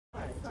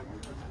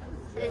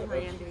Hey,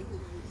 Randy.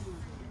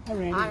 Hi,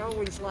 Randy. I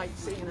always like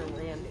seeing her,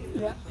 Randy.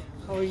 Yeah.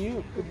 How are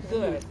you?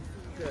 Good.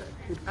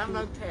 I'm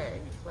okay.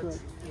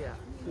 Yeah.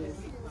 Good.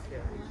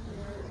 Yeah.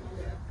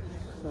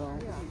 So,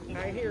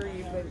 I hear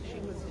you, but she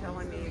was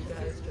telling me you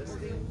guys just...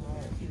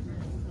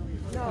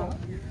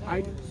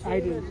 I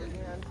did.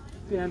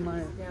 Dan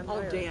Meyer.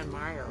 Oh, Dan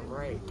Meyer.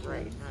 Right.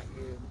 Not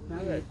you.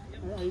 Not Good.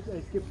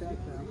 I skipped that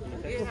time.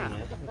 Yeah.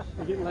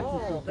 I get lucky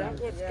Oh, that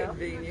sometimes. was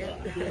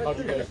convenient. How'd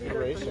you guys do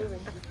racing?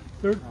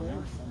 Third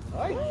place.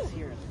 Nice.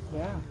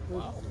 Yeah, it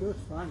was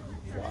fun.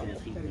 Had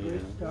a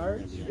great start.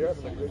 You're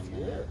having a good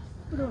year.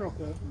 We're doing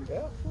okay.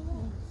 Yeah.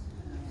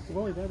 We've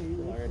only done 8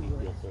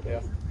 races. Yeah.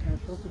 And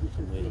it's supposed to be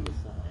 15.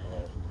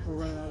 We're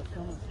running out of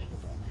summer.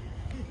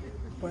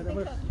 But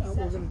we're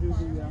going to do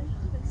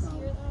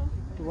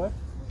the what?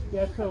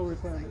 Yeah, it's still a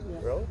requirement.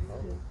 Yeah. Really?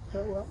 So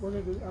I'm going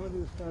to do the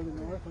Star of the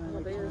North, and then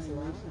like 20 races in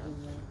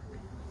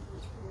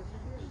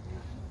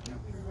there.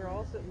 We're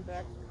all sitting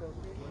back to go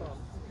some.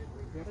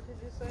 What did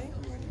you say?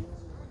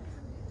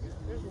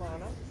 There's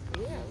Lana.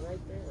 Yeah,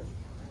 right there.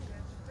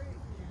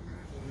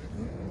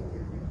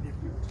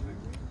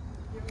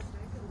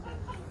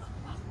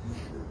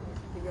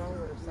 You all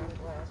wear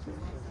sunglasses.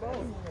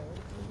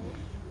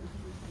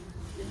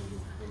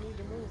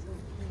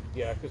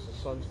 Yeah, because the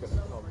sun's going to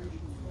come.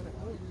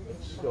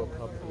 It's still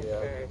coming, yeah.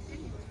 Okay.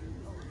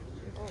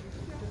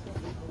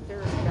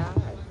 There's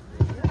God.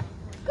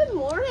 Good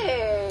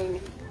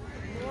morning.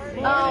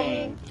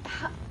 Morning.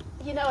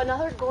 You know,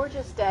 another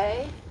gorgeous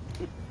day.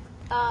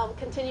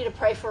 Continue to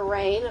pray for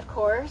rain, of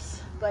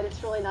course, but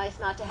it's really nice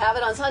not to have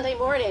it on Sunday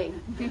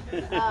morning.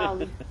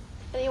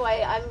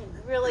 Anyway, I'm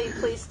really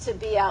pleased to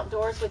be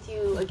outdoors with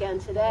you again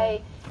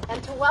today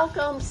and to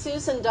welcome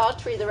Susan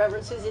Daughtry, the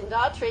Reverend Susan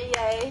Daughtry,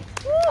 yay,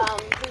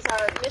 who's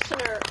our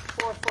missioner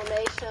for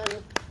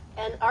formation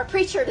and our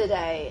preacher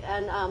today.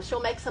 And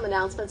she'll make some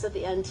announcements at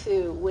the end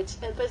too, but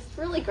it's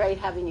really great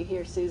having you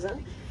here,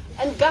 Susan.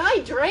 And Guy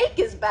Drake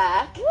is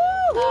back.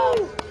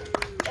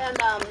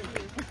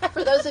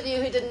 For those of you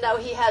who didn't know,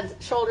 he had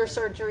shoulder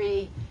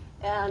surgery,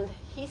 and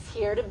he's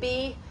here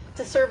to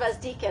serve as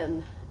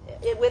deacon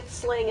with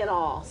sling and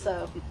all.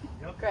 So,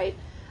 great.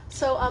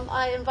 So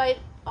I invite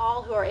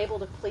all who are able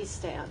to please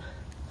stand.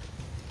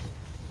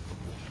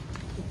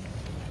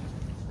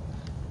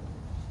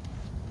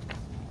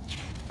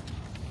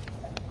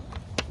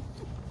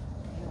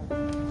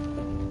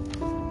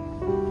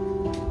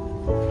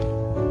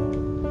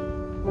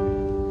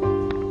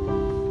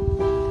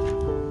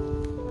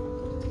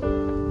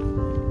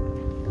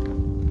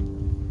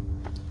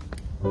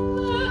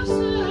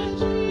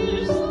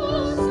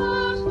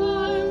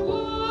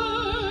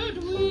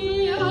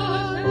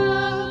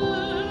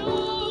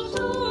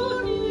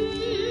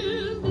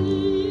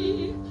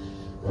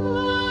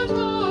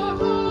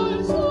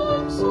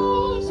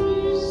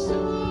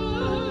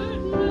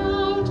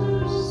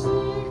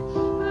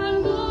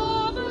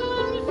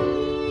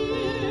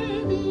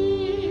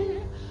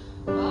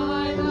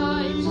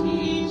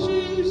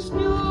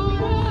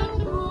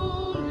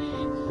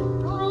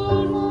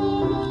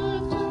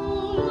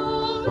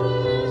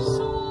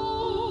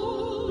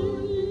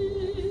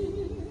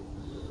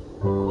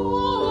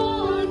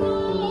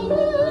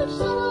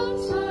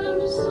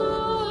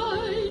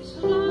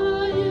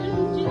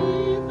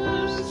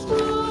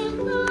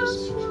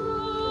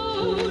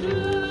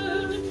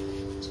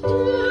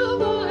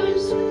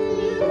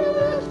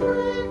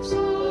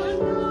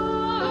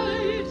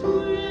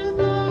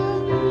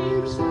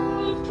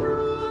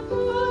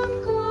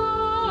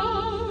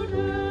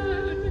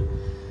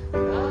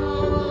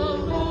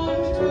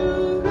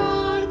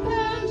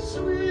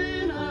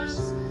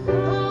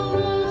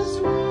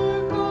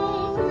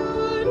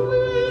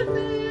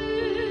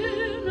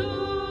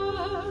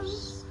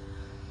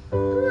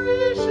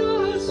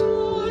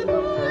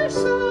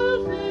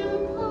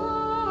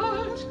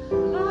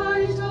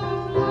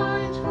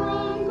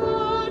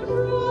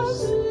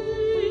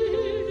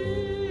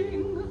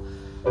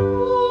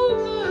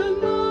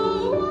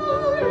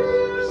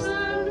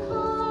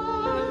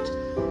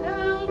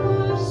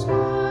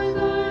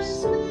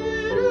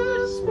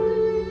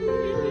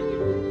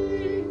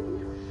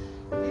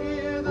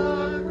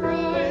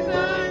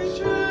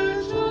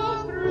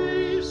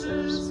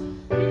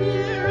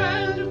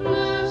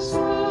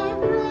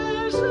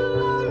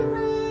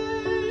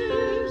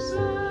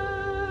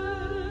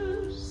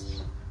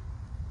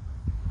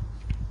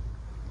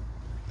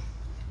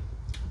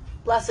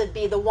 Blessed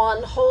be the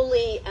one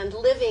holy and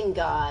living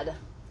God.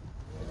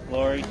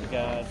 Glory to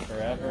God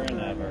forever and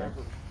ever.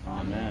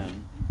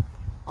 Amen.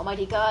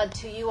 Almighty God,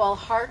 to you all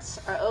hearts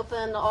are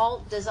open,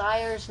 all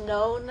desires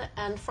known,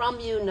 and from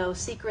you no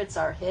secrets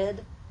are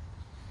hid.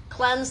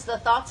 Cleanse the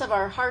thoughts of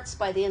our hearts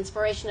by the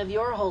inspiration of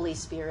your Holy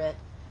Spirit,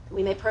 that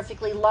we may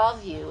perfectly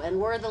love you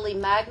and worthily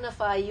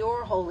magnify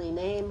your holy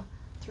name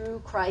through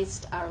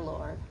Christ our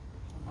Lord.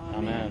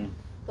 Amen.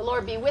 The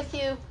Lord be with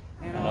you.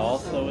 And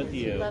also with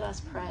you. Let us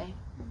pray.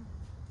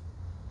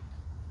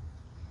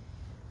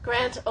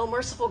 Grant, O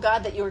merciful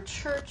God, that your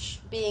church,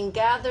 being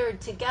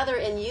gathered together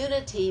in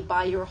unity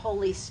by your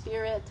Holy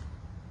Spirit,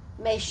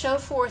 may show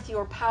forth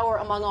your power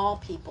among all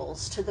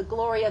peoples to the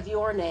glory of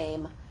your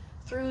name,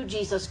 through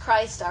Jesus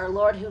Christ our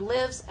Lord, who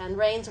lives and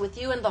reigns with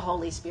you in the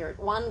Holy Spirit,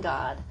 one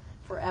God,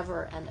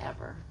 forever and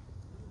ever.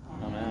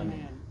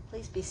 Amen.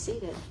 Please be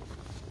seated.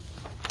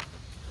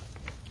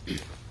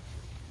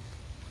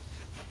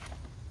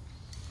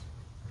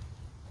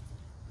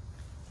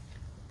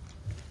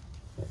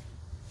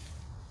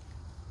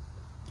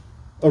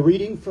 A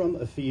reading from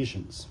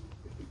Ephesians.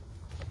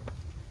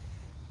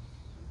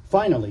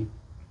 Finally,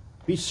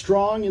 be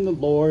strong in the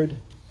Lord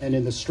and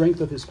in the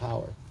strength of his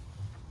power.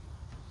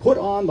 Put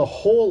on the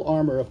whole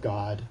armor of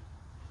God,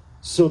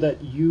 so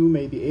that you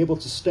may be able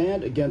to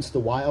stand against the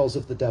wiles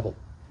of the devil.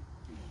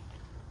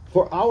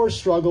 For our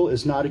struggle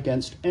is not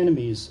against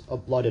enemies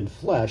of blood and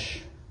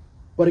flesh,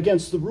 but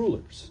against the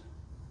rulers,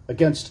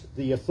 against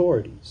the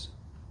authorities,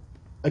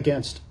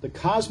 against the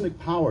cosmic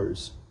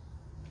powers,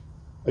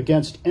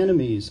 against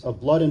enemies of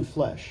blood and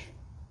flesh,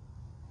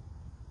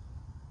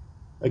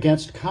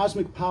 against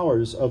cosmic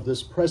powers of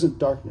this present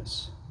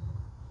darkness,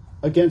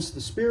 against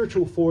the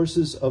spiritual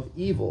forces of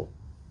evil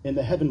in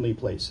the heavenly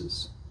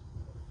places.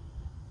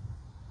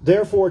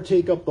 Therefore,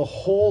 take up the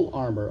whole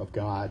armor of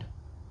God,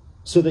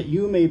 so that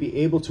you may be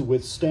able to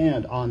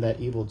withstand on that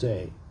evil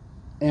day,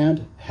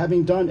 and,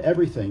 having done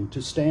everything,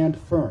 to stand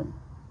firm.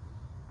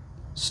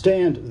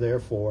 Stand,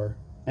 therefore,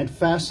 and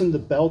fasten the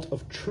belt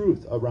of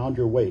truth around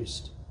your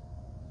waist,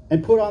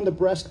 and put on the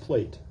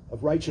breastplate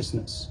of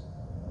righteousness.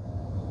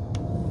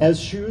 As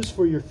shoes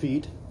for your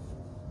feet,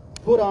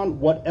 put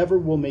on whatever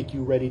will make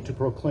you ready to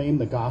proclaim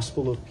the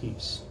gospel of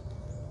peace.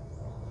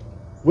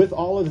 With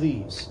all of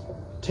these,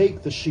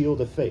 take the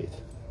shield of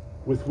faith,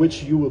 with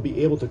which you will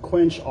be able to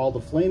quench all the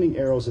flaming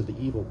arrows of the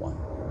evil one.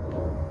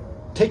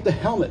 Take the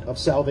helmet of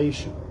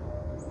salvation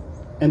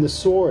and the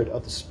sword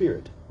of the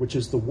Spirit, which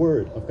is the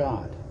word of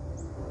God.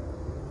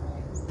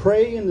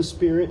 Pray in the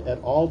Spirit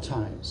at all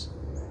times,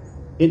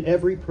 in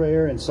every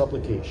prayer and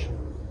supplication.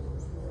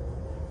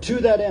 To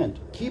that end,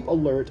 keep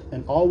alert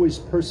and always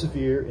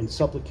persevere in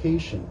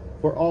supplication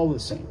for all the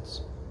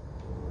saints.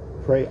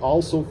 Pray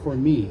also for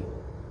me,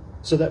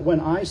 so that when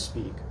I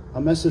speak,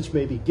 a message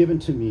may be given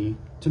to me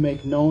to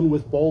make known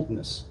with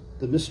boldness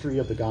the mystery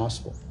of the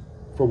gospel,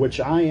 for which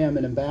I am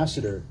an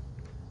ambassador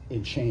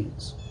in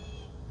chains.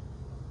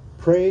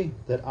 Pray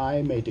that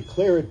I may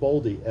declare it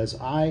boldly, as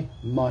I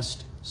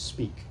must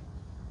speak.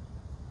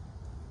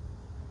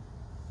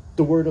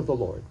 The word of the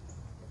Lord.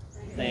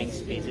 Thanks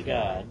be to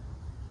God.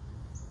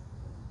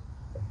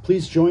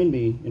 Please join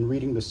me in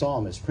reading the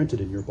psalm as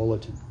printed in your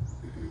bulletin.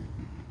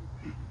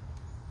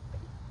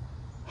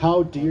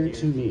 How dear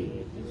to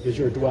me is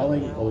your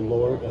dwelling, O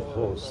Lord of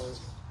hosts.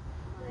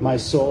 My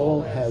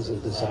soul has a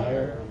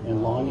desire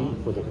and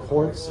longing for the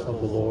courts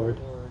of the Lord.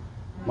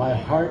 My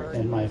heart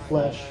and my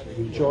flesh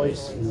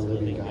rejoice in the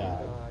living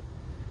God.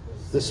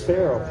 The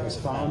sparrow has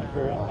found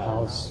her a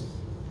house,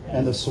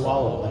 and the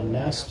swallow a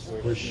nest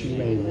where she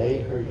may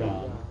lay her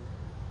young.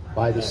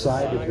 By the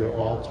side of your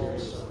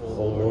altars, O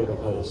Lord of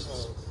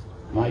hosts,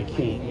 my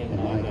King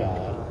and my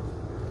God.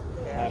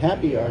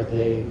 Happy are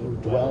they who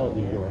dwell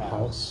in your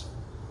house.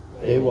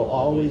 They will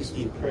always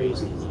be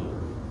praising you.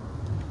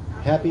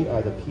 Happy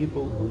are the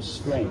people whose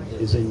strength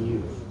is in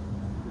you,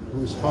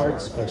 whose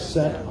hearts are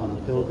set on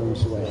the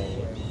pilgrim's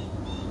way.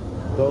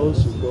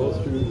 Those who go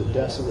through the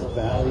desolate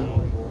valley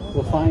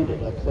will find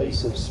it a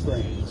place of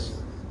springs,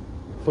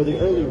 for the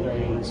early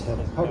rains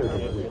have covered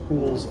it with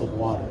pools of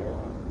water.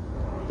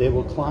 They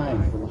will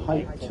climb from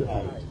height to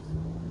height,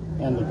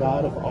 and the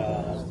God of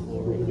all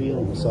will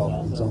reveal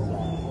himself in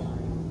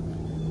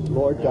Zion.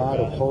 Lord God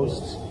of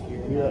hosts,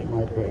 hear at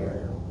my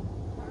prayer.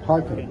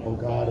 Hearken, O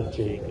God of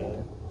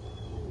Jacob.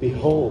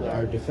 Behold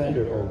our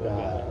defender, O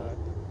God,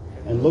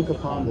 and look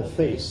upon the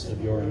face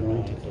of your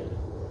anointed.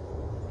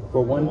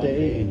 For one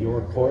day in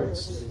your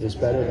courts is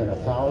better than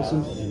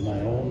 1,000 in my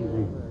own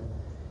room,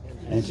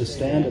 and to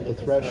stand at the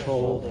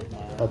threshold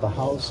of the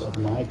house of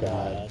my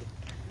God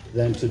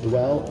than to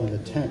dwell in the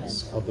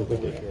tents of the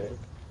wicked.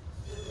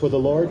 For the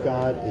Lord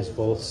God is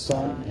both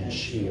sun and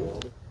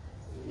shield.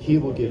 He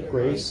will give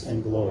grace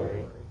and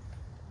glory.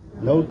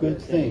 No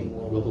good thing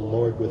will the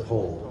Lord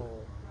withhold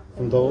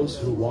from those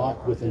who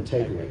walk with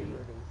integrity.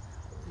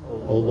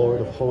 O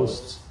Lord of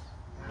hosts,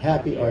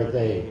 happy are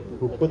they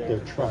who put their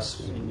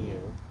trust in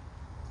you.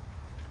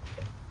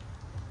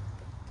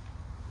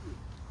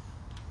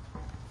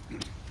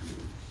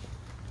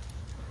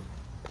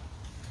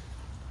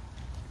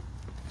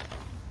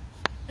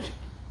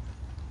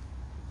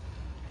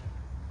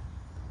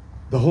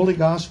 The Holy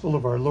Gospel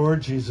of our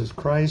Lord Jesus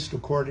Christ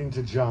according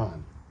to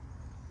John.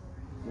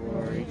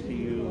 Glory to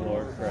you,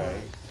 Lord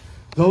Christ.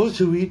 Those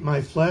who eat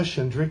my flesh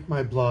and drink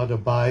my blood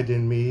abide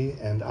in me,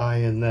 and I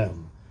in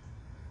them.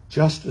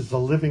 Just as the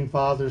living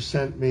Father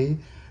sent me,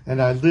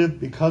 and I live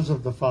because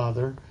of the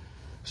Father,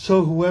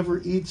 so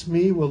whoever eats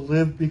me will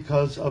live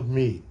because of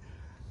me.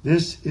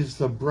 This is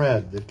the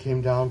bread that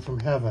came down from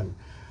heaven,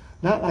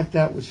 not like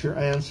that which your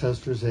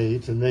ancestors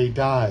ate, and they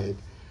died.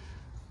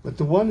 But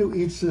the one who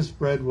eats this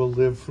bread will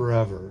live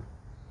forever.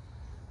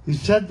 He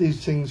said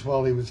these things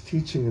while he was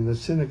teaching in the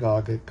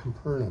synagogue at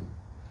Capernaum.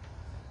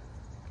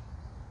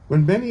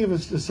 When many of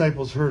his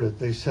disciples heard it,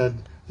 they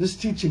said, "This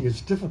teaching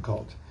is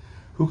difficult.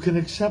 Who can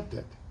accept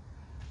it?"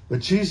 But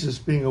Jesus,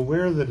 being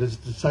aware that his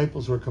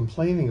disciples were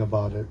complaining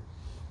about it,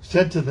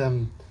 said to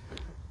them,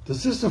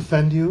 "Does this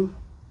offend you?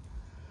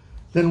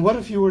 Then what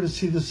if you were to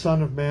see the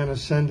Son of Man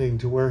ascending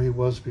to where he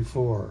was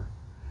before?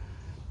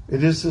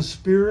 It is the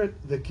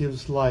Spirit that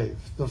gives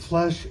life. The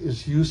flesh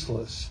is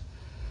useless.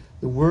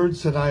 The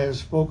words that I have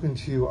spoken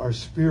to you are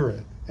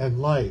spirit and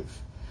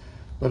life.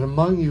 But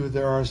among you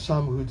there are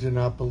some who do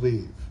not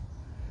believe."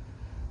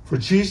 For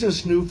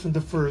Jesus knew from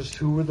the first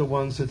who were the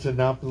ones that did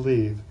not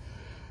believe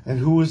and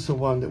who was the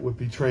one that would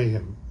betray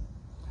him.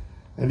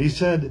 And he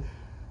said,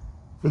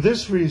 "For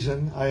this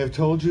reason I have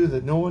told you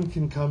that no one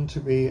can come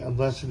to me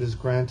unless it is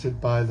granted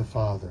by the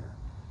Father."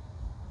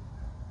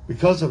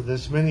 Because of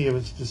this, many of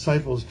his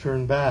disciples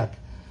turned back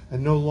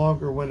and no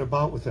longer went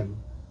about with him.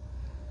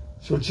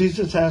 So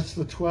Jesus asked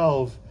the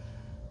 12,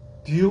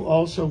 "Do you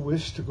also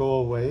wish to go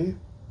away?"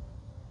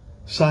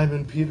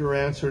 Simon Peter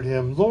answered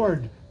him,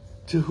 "Lord,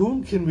 to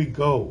whom can we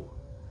go?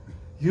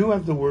 You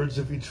have the words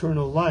of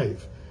eternal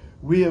life.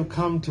 We have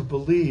come to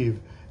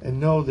believe and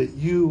know that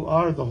you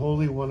are the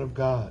Holy One of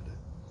God."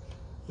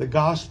 The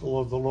Gospel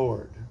of the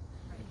Lord.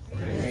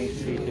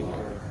 Praise be to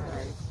God.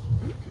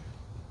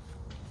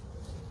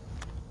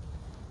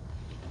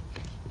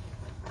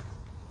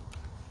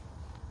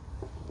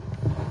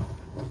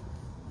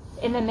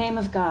 In the name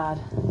of God.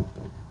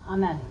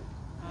 Amen.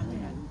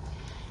 Amen.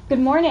 Good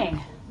morning.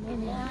 Good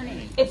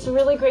morning. It's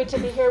really great to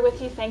be here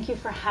with you. Thank you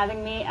for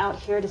having me out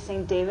here to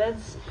St.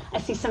 David's. I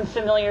see some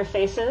familiar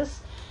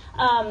faces.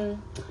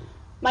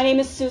 My name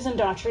is Susan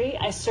Daughtry.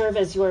 I serve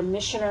as your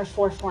missioner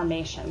for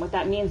formation. What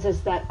that means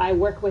is that I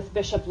work with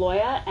Bishop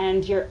Loya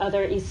and your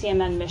other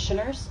ECMN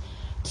missioners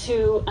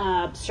to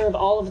serve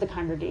all of the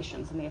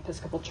congregations in the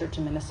Episcopal Church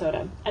in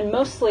Minnesota. And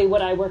mostly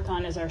what I work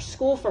on is our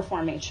School for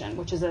Formation,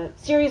 which is a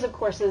series of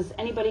courses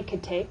anybody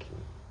could take,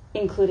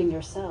 including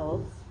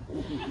yourselves,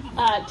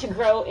 to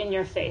grow in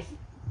your faith.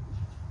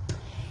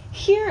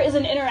 Here is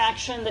an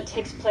interaction that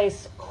takes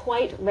place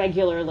quite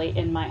regularly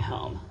in my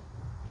home.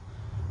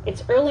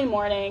 It's early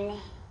morning.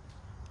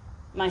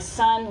 My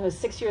son, who is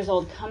 6 years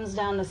old, comes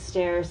down the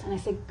stairs, and I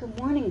say, "Good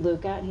morning,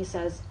 Luca," and he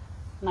says,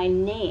 "My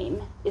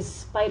name is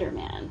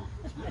Spider-Man.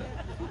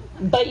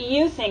 But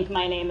you think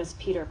my name is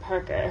Peter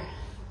Parker."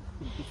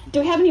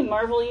 Do we have any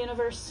Marvel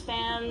Universe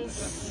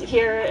fans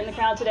here in the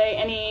crowd today?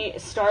 Any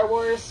Star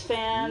Wars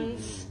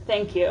fans?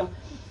 Thank you.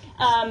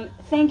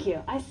 Thank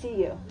you. I see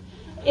you.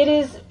 It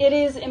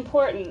is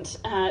important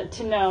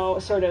to know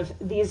sort of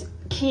these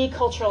key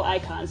cultural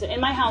icons. In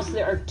my house,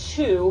 there are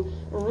two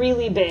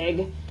really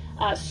big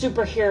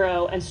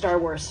superhero and Star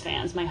Wars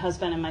fans, my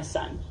husband and my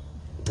son.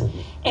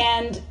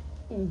 And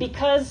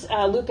because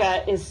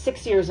Luca is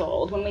 6 years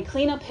old, when we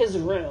clean up his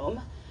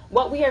room,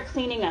 what we are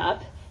cleaning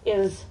up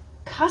is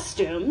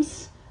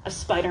costumes of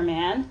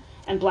Spider-Man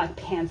and Black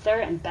Panther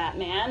and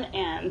Batman,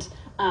 and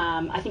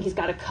I think he's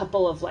got a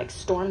couple of like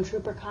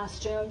stormtrooper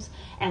costumes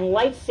and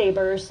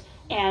lightsabers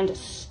and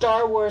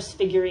Star Wars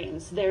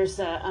figurines. There's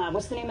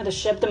what's the name of the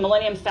ship? The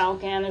Millennium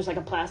Falcon. There's like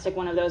a plastic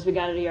one of those we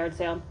got at a yard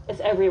sale. It's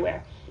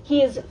everywhere.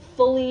 He is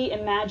fully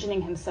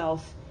imagining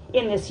himself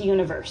in this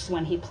universe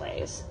when he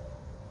plays.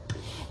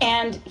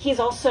 And he's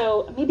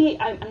also, maybe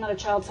I'm not a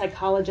child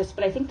psychologist,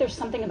 but I think there's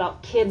something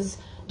about kids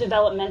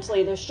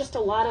developmentally. There's just a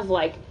lot of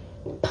like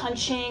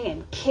punching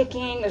and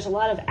kicking. There's a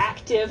lot of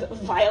active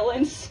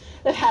violence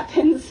that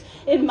happens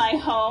in my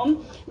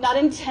home. Not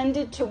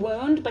intended to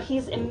wound, but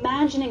he's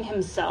imagining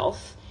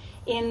himself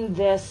in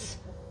this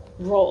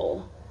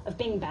role of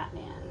being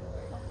Batman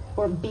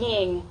or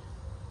being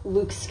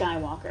Luke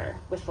Skywalker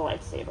with the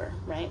lightsaber,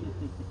 right?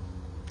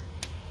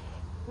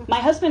 My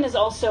husband is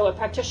also a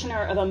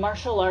practitioner of a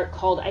martial art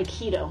called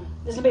Aikido.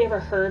 Has anybody ever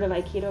heard of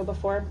Aikido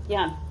before?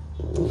 Yeah.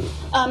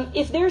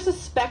 If there's a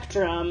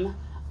spectrum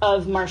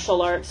of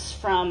martial arts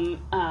from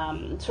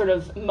sort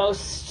of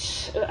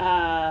most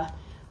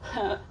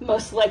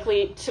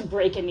likely to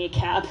break a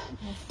kneecap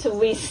to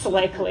least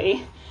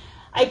likely,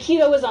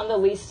 Aikido is on the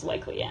least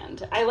likely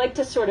end. I like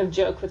to sort of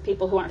joke with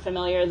people who aren't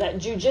familiar that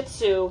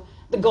jiu-jitsu,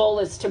 the goal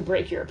is to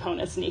break your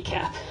opponent's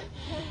kneecap.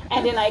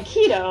 And in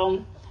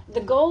Aikido,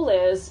 the goal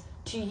is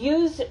to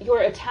use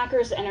your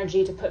attacker's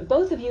energy to put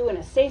both of you in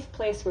a safe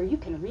place where you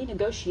can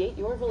renegotiate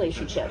your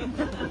relationship.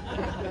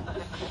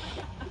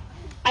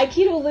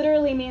 Aikido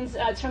literally means,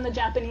 it's from the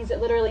Japanese,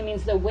 it literally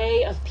means the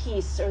way of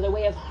peace or the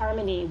way of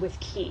harmony with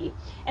ki.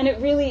 And it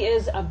really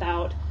is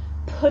about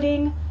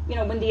putting,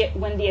 when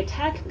the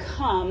attack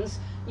comes,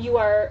 you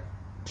are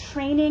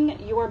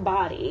training your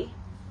body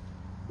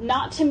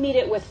not to meet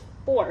it with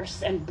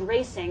force and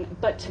bracing,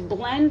 but to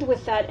blend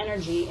with that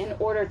energy in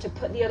order to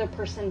put the other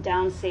person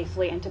down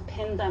safely and to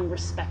pin them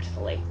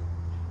respectfully.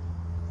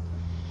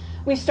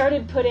 We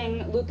started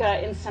putting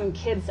Luca in some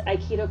kids'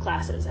 Aikido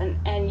classes,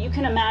 and you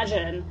can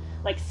imagine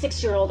like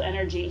 6-year-old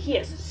energy. He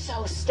is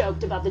so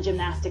stoked about the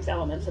gymnastics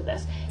elements of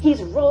this.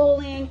 He's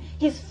rolling,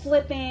 he's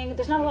flipping.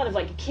 There's not a lot of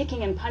like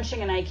kicking and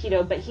punching in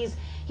Aikido, but he's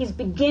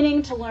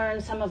beginning to learn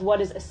some of what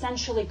is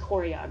essentially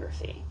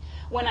choreography.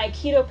 when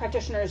Aikido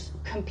practitioners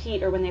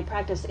compete or when they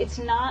practice, it's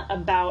not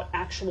about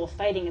actual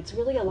fighting. It's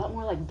really a lot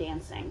more like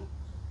dancing.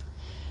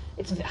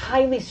 It's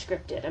highly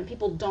scripted, and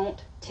people don't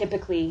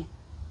typically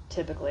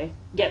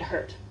get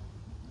hurt.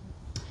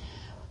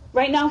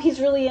 Right now, he's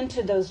really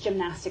into those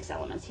gymnastics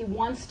elements. He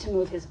wants to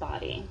move his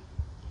body.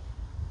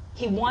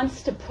 He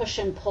wants to push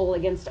and pull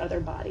against other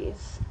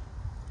bodies.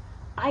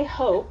 I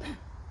hope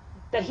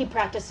that he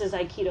practices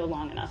Aikido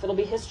long enough. It'll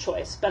be his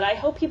choice, but I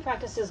hope he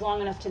practices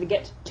long enough to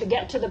get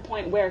to the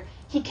point where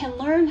he can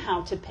learn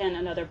how to pin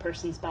another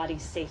person's body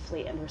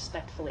safely and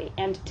respectfully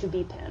and to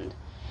be pinned.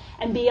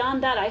 And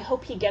beyond that, I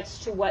hope he gets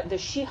to what the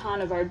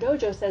Shihan of our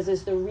dojo says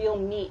is the real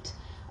meat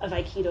of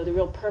Aikido, the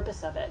real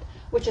purpose of it,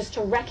 which is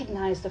to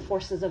recognize the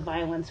forces of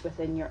violence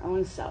within your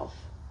own self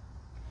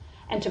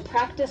and to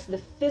practice the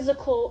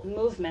physical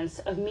movements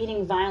of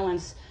meeting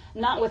violence,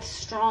 not with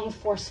strong,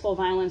 forceful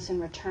violence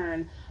in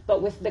return,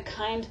 but with the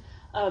kind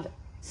of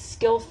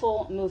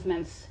skillful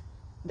movements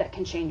that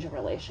can change a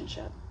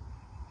relationship.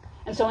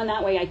 And so in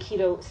that way,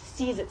 Aikido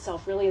sees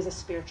itself really as a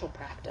spiritual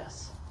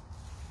practice.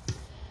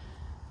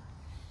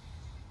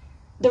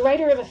 The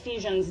writer of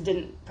Ephesians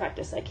didn't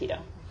practice Aikido.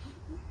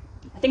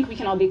 I think we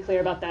can all be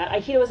clear about that.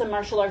 Aikido is a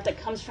martial art that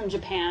comes from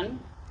Japan.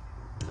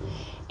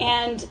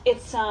 And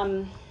it's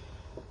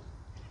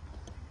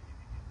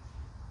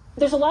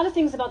there's a lot of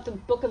things about the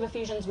book of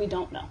Ephesians we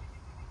don't know.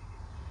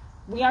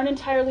 We aren't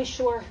entirely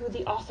sure who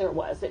the author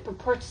was. It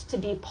purports to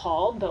be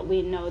Paul, but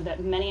we know that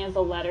many of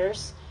the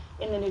letters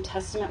in the New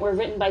Testament were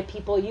written by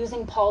people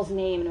using Paul's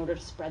name in order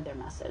to spread their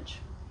message,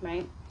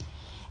 right?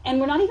 And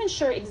we're not even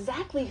sure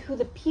exactly who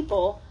the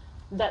people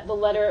that the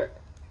letter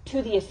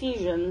to the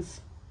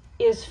Ephesians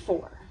is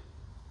for.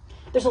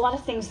 There's a lot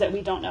of things that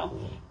we don't know.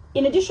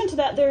 In addition to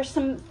that, there are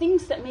some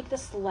things that make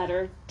this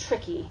letter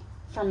tricky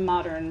for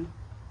modern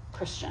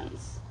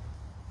Christians.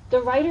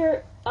 The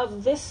writer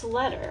of this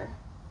letter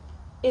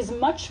is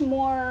much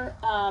more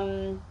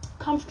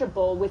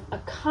comfortable with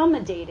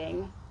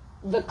accommodating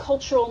the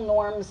cultural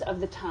norms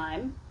of the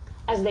time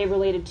as they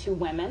related to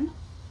women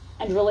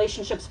and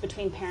relationships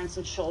between parents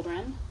and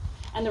children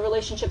and the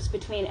relationships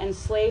between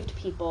enslaved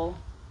people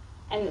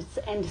and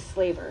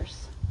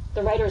slavers.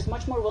 The writer is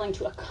much more willing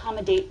to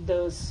accommodate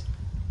those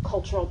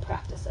cultural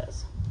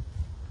practices.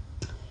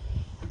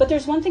 But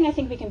there's one thing I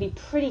think we can be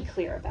pretty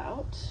clear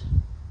about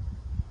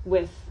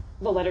with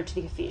the letter to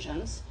the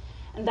Ephesians,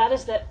 and that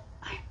is that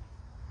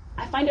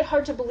I find it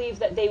hard to believe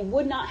that they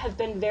would not have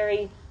been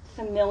very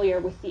familiar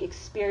with the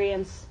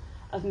experience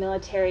of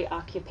military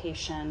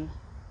occupation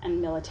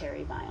and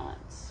military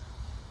violence.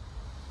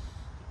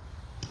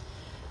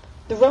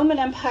 The Roman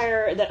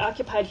Empire that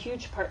occupied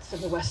huge parts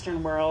of the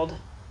Western world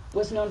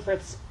was known for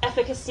its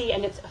efficacy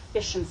and its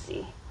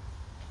efficiency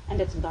and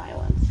its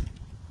violence.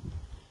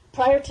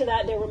 Prior to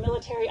that, there were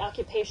military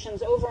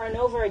occupations over and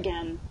over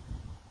again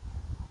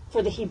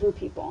for the Hebrew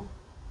people.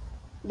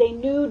 They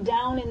knew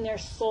down in their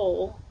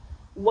soul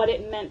what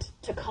it meant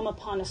to come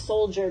upon a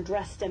soldier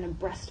dressed in a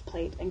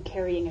breastplate and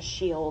carrying a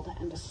shield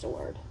and a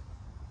sword.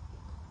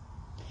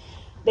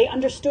 They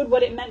understood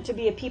what it meant to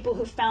be a people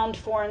who found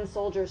foreign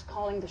soldiers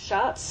calling the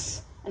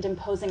shots and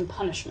imposing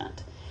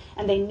punishment.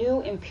 And they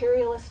knew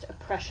imperialist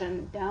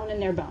oppression down in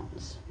their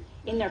bones,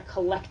 in their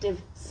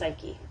collective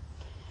psyche.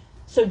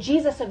 So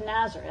Jesus of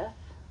Nazareth,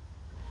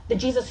 the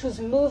Jesus whose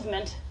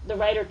movement the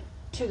writer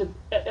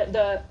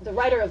the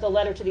writer of the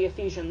letter to the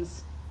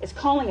Ephesians is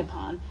calling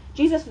upon,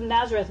 Jesus of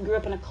Nazareth grew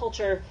up in a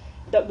culture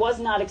that was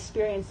not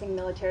experiencing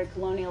military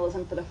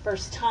colonialism for the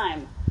first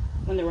time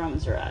when the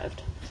Romans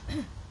arrived.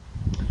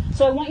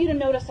 So I want you to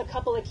notice a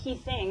couple of key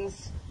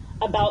things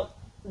about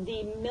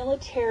the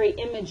military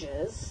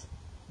images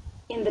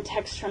in the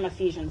text from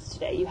Ephesians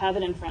today. You have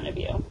it in front of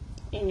you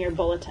in your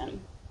bulletin.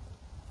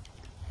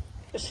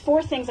 There's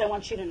 4 things I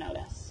want you to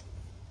notice.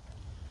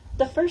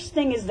 The first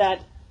thing is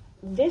that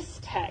this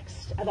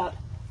text about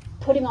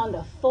putting on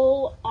the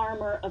full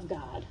armor of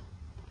God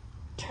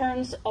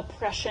turns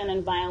oppression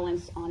and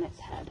violence on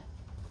its head.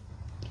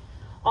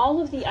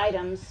 All of the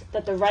items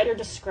that the writer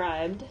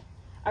described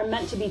are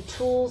meant to be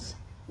tools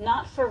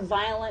not for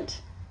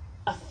violent,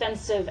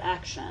 offensive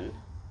action,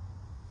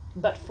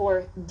 but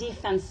for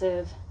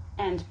defensive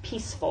and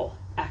peaceful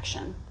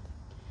action.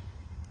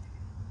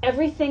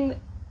 Everything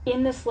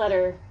in this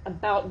letter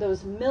about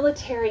those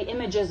military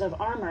images of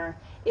armor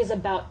is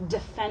about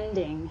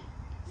defending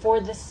for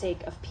the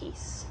sake of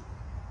peace.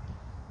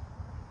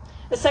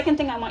 The second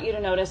thing I want you to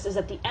notice is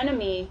that the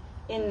enemy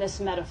in this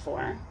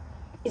metaphor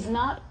is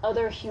not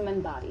other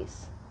human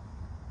bodies.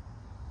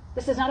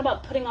 This is not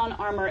about putting on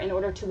armor in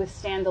order to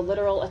withstand the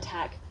literal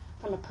attack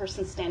from a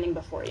person standing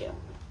before you.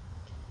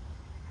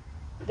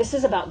 This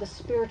is about the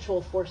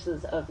spiritual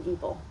forces of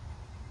evil.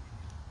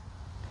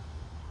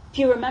 If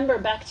you remember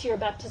back to your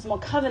baptismal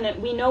covenant,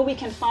 we know we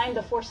can find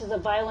the forces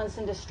of violence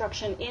and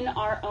destruction in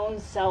our own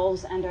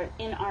selves and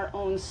in our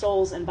own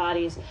souls and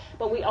bodies,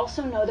 but we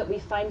also know that we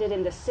find it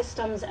in the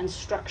systems and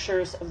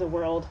structures of the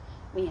world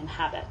we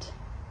inhabit.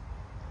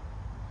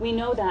 We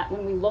know that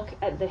when we look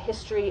at the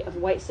history of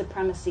white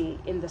supremacy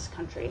in this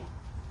country,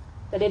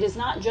 that it is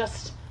not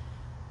just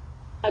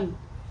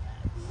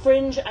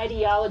fringe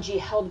ideology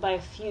held by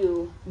a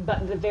few,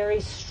 but the very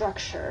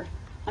structure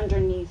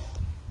underneath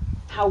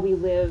how we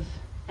live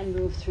and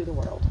move through the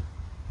world.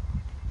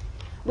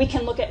 We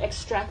can look at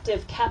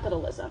extractive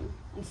capitalism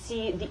and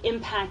see the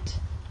impact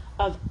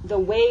of the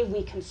way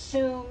we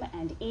consume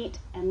and eat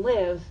and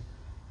live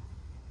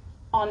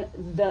on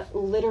the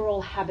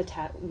literal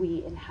habitat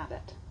we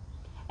inhabit.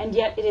 And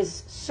yet it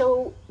is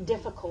so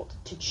difficult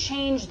to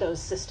change those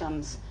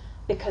systems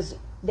because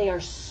they are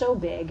so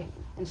big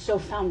and so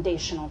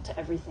foundational to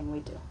everything we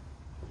do.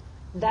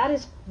 That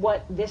is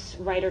what this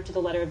writer to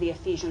the letter of the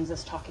Ephesians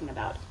is talking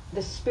about.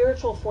 The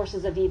spiritual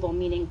forces of evil,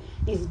 meaning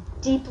these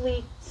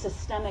deeply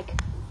systemic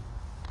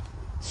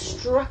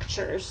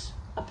structures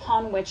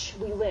upon which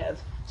we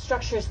live,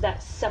 structures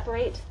that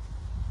separate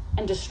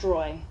and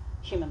destroy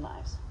human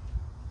lives.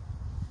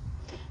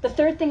 The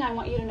third thing I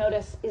want you to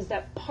notice is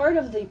that part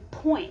of the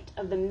point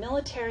of the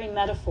military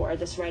metaphor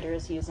this writer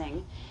is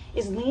using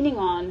is leaning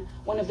on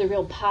one of the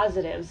real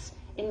positives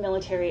in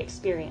military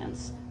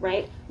experience,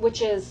 right?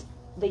 Which is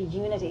the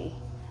unity,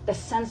 the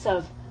sense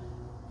of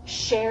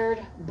shared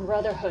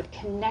brotherhood,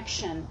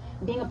 connection,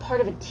 being a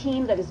part of a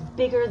team that is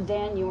bigger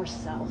than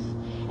yourself.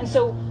 And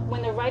so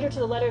when the writer to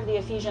the letter of the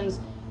Ephesians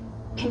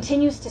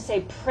continues to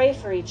say, pray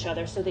for each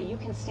other so that you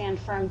can stand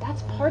firm,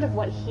 that's part of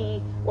what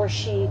he or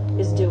she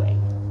is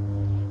doing.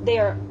 They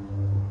are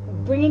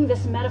bringing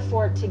this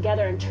metaphor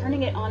together and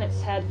turning it on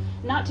its head,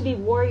 not to be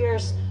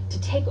warriors to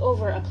take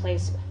over a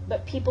place,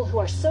 but people who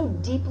are so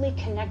deeply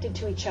connected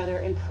to each other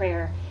in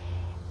prayer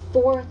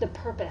for the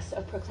purpose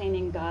of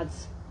proclaiming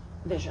God's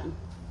vision.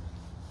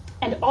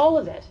 And all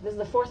of it, this is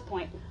the fourth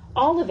point,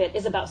 all of it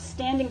is about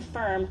standing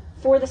firm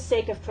for the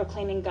sake of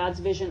proclaiming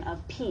God's vision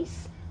of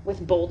peace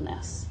with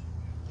boldness.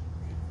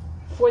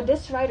 For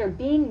this writer,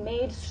 being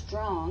made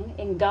strong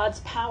in God's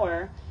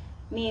power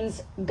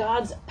means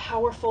God's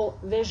powerful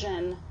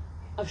vision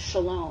of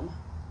shalom,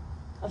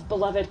 of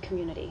beloved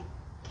community,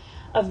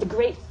 of the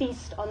great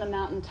feast on the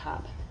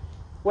mountaintop,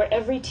 where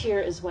every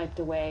tear is wiped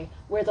away,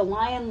 where the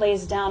lion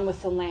lays down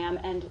with the lamb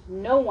and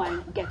no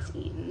one gets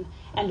eaten,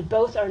 and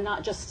both are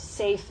not just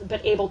safe,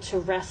 but able to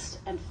rest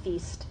and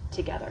feast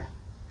together.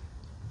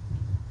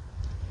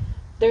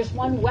 There's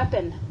one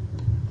weapon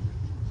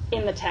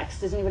in the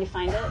text. Does anybody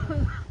find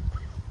it?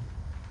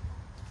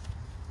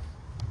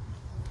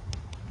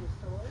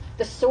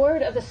 The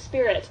sword of the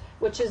Spirit,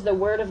 which is the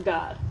Word of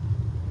God.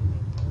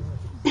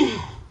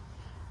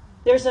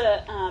 There's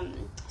a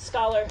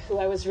scholar who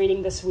I was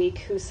reading this week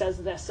who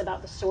says this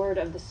about the sword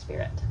of the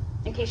Spirit,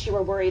 in case you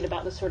were worried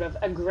about the sort of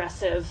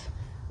aggressive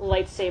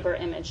lightsaber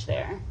image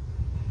there.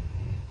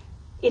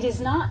 It is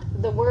not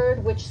the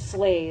word which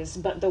slays,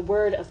 but the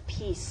word of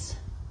peace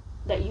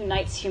that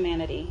unites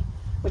humanity,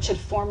 which had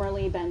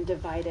formerly been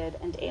divided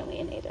and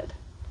alienated.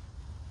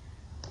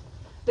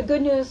 The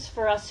good news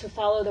for us who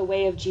follow the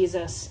way of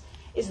Jesus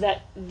is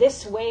that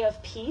this way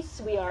of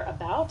peace we are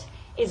about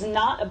is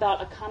not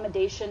about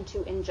accommodation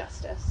to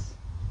injustice.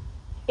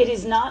 It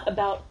is not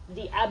about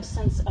the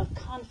absence of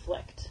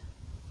conflict.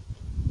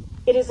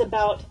 It is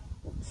about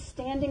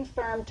standing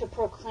firm to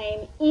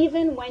proclaim,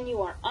 even when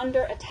you are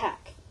under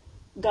attack,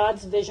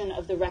 God's vision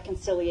of the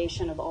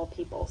reconciliation of all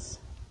peoples.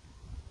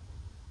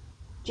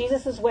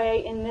 Jesus'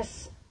 way in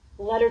this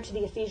letter to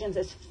the Ephesians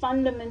is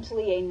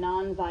fundamentally a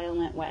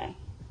non-violent way,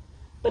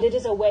 but it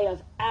is a way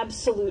of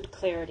absolute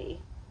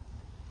clarity.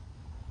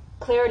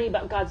 Clarity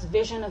about God's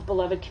vision of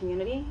beloved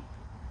community,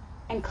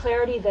 and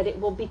clarity that it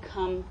will be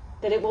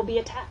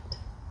attacked,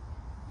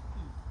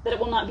 that it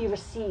will not be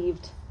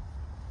received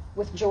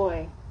with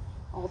joy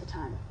all the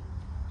time.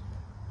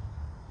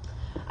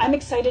 I'm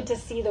excited to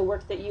see the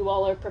work that you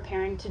all are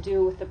preparing to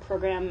do with the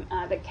program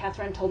that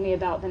Catherine told me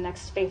about, the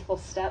Next Faithful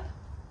Step.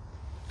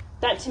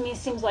 That to me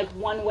seems like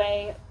one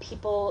way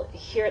people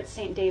here at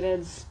St.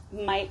 David's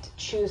might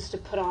choose to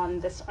put on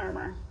this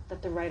armor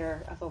that the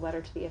writer of the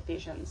letter to the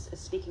Ephesians is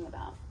speaking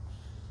about.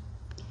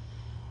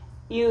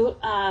 You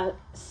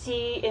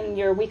see in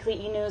your weekly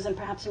e-news and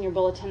perhaps in your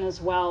bulletin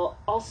as well,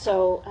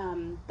 also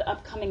the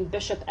upcoming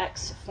Bishop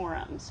X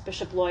forums.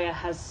 Bishop Loya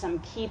has some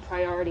key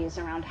priorities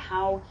around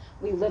how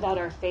we live out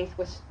our faith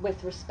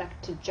with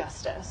respect to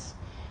justice.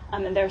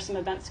 And there are some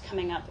events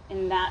coming up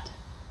in that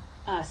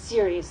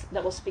series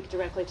that will speak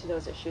directly to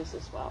those issues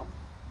as well.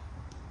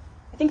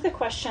 I think the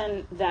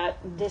question that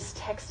this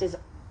text is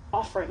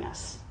offering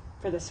us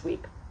for this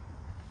week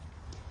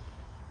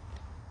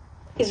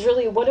is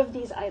really, what of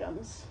these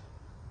items,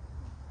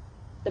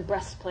 the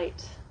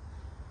breastplate,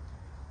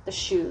 the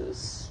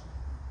shoes,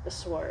 the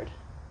sword,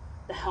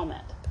 the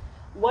helmet,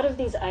 what of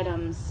these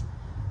items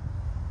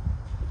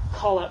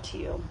call out to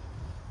you?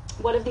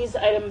 What of these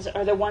items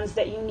are the ones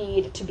that you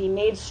need to be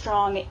made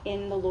strong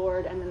in the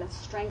Lord and in the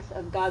strength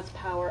of God's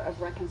power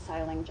of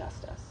reconciling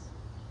justice?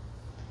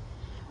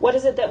 What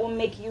is it that will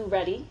make you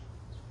ready,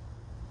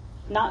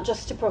 not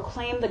just to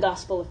proclaim the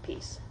gospel of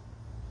peace,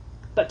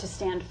 but to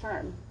stand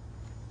firm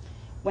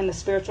when the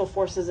spiritual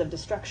forces of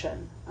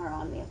destruction are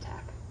on the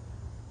attack?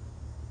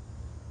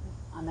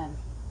 Amen.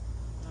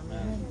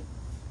 Amen.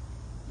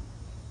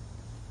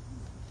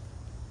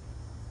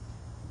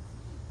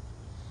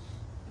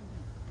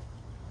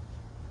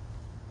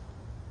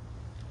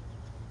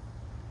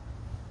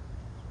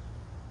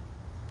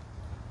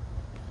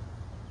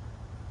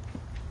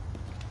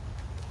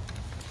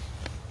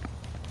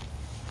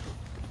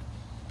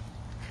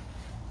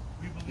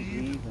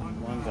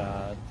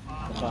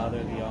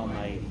 Father the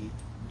Almighty,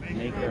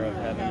 maker of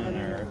heaven and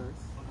earth,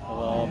 of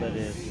all that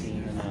is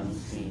seen and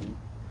unseen.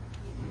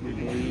 We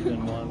believe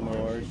in one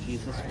Lord,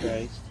 Jesus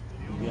Christ,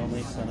 the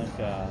only Son of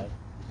God,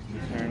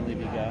 eternally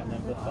begotten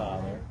of the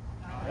Father,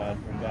 God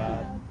from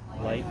God,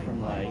 light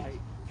from light,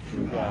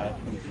 true God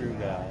from true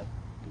God,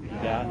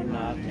 begotten,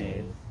 not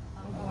made,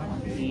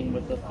 seen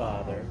with the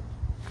Father,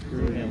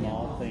 through him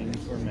all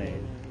things were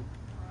made.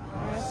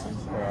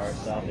 For our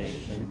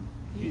salvation,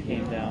 he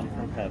came down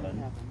from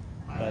heaven.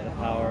 By the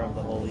power of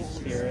the Holy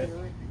Spirit,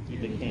 he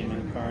became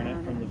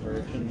incarnate from the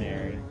Virgin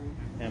Mary,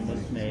 and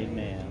was made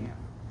man.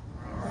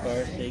 For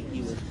our sake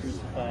he was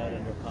crucified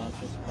under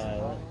Pontius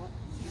Pilate.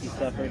 He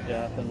suffered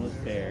death and was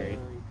buried.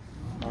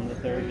 On the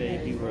third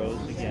day he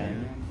rose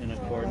again, in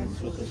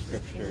accordance with the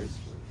Scriptures.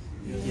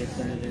 He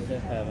ascended into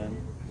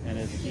heaven, and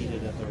is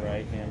seated at the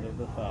right hand of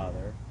the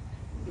Father.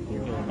 He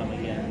will come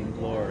again in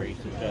glory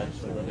to judge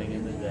the living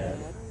and the dead,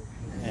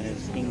 and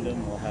his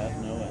kingdom will have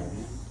no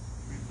end.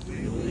 We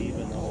believe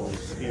in the Holy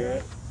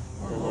Spirit,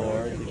 the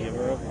Lord, the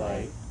giver of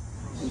light,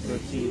 who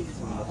proceeds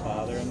from the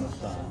Father and the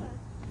Son.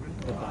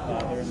 With the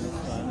Father and the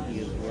Son he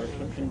is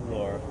worshipped and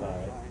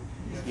glorified.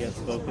 He has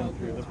spoken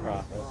through the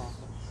prophets.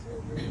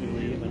 We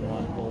believe in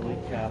one holy,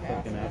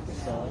 Catholic, and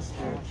Apostolic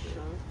Church.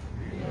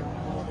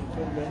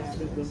 For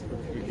baptism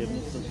for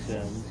forgiveness of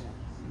sins,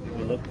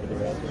 we look for the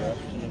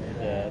resurrection of the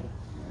dead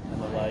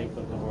and the life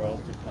of the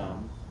world to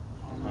come.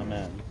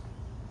 Amen.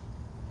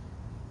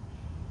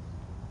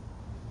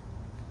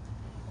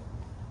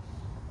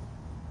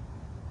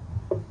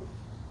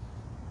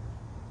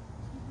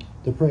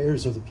 The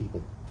prayers of the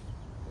people.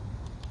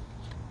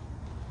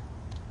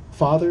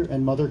 Father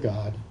and Mother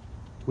God,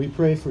 we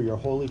pray for your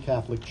holy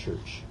Catholic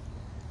Church.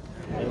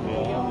 That we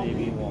all may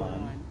be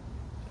one.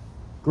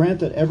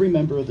 Grant that every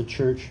member of the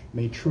Church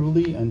may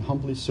truly and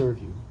humbly serve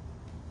you.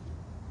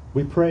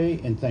 We pray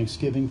in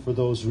thanksgiving for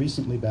those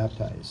recently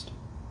baptized,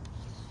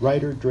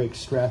 Ryder Drake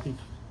Strathy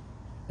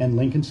and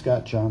Lincoln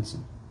Scott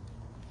Johnson,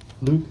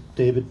 Luke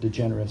David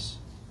DeGeneres,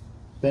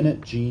 Bennett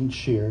Jean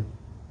Shear,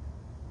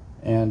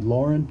 and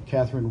Lauren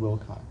Catherine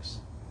Wilcox.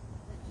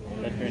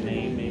 That your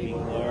name may be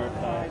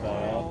glorified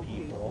by all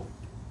people.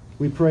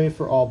 We pray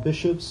for all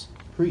bishops,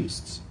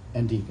 priests,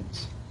 and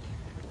deacons.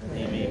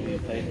 They may be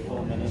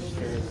faithful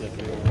ministers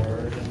of your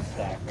word and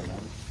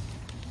sacrament.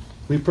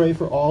 We pray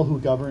for all who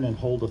govern and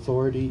hold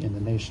authority in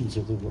the nations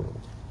of the world.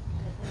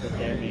 That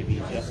there may be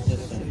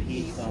justice and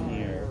peace on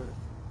the earth.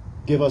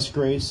 Give us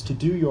grace to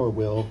do your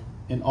will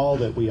in all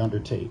that we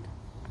undertake.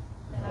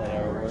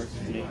 That our works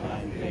may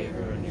find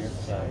favor in your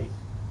sight.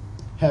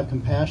 Have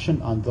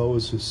compassion on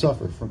those who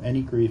suffer from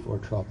any grief or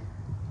trouble,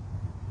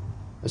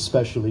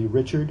 especially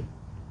Richard,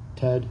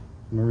 Ted,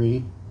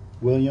 Marie,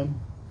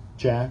 William,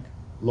 Jack,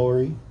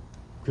 Lori,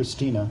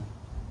 Christina,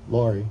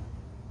 Lori,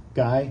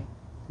 Guy,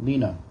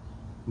 Lena,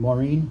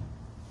 Maureen,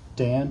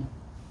 Dan,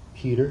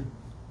 Peter,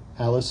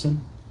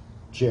 Allison,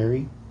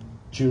 Jerry,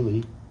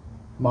 Julie,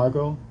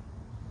 Margot,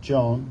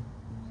 Joan,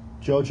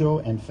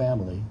 Jojo and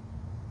family,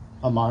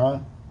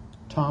 Amara,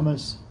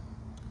 Thomas,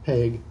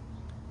 Peg,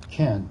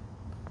 Ken,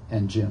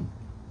 and Jim.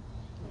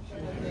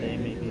 They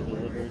may be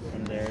delivered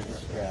from their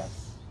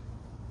distress.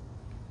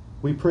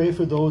 We pray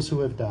for those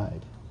who have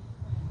died,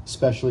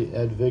 especially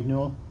Ed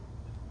Vignal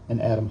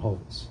and Adam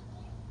Hovis.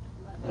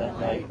 Let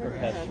light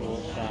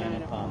perpetual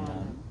shine upon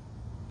them.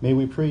 May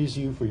we praise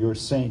you for your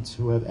saints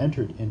who have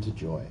entered into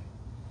joy.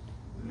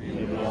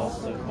 May we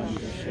also come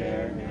to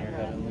share in your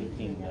heavenly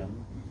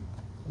kingdom.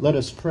 Let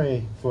us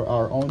pray for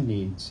our own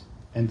needs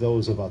and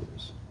those of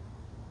others.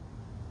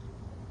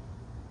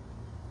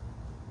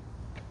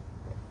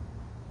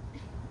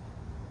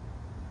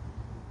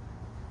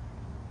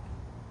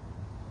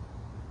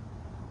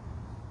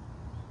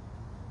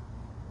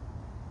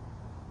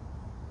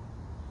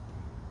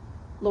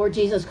 Lord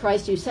Jesus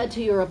Christ, you said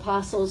to your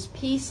apostles,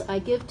 "Peace I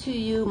give to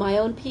you, my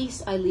own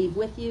peace I leave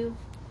with you.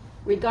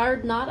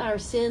 Regard not our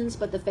sins,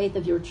 but the faith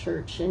of your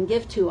church, and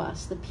give to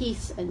us the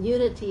peace and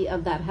unity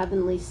of that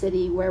heavenly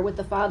city, where with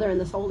the Father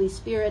and the Holy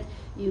Spirit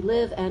you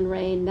live and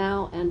reign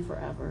now and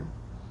forever."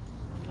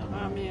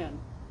 Amen.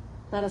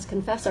 Let us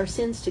confess our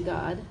sins to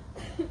God.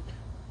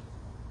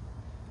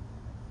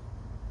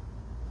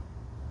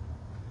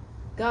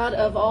 God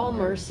of all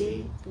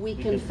mercy, we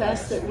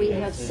confess that we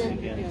have sinned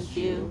against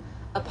you,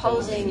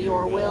 opposing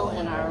your will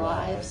in our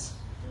lives.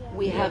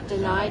 We have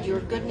denied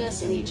your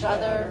goodness in each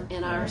other,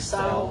 in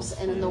ourselves,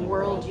 and in the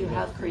world you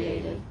have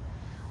created.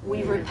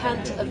 We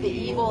repent of the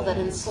evil that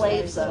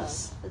enslaves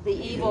us, the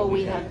evil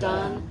we have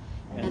done,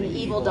 and the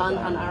evil done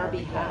on our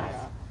behalf.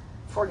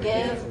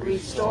 Forgive,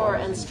 restore,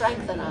 and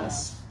strengthen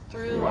us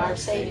through our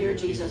Savior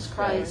Jesus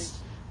Christ,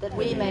 that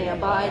we may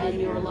abide in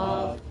your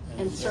love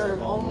and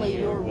serve only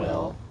your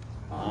will.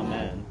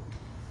 Amen.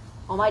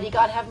 Almighty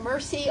God, have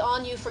mercy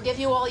on you, forgive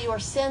you all your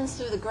sins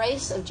through the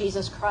grace of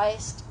Jesus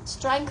Christ,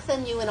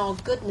 strengthen you in all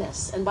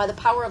goodness, and by the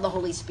power of the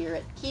Holy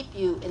Spirit, keep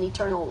you in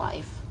eternal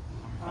life.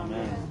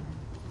 Amen.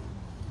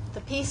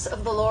 The peace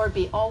of the Lord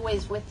be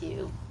always with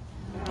you.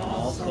 And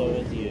also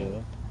with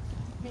you.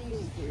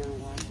 Peace, dear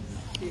one.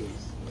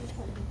 Peace.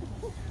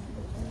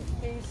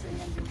 Peace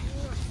and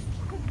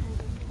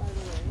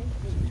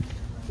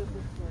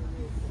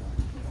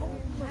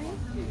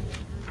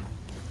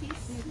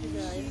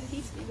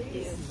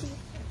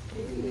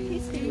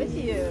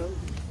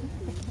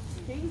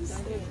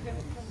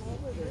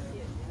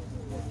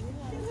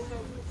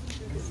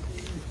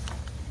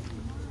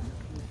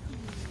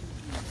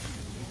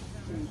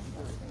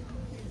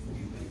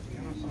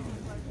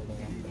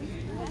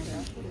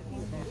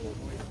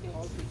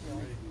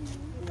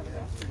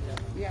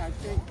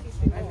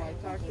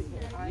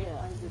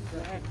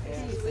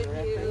with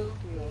you.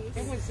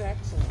 It was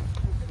excellent.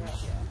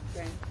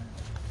 Thank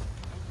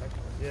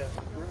you. Yeah.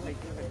 Really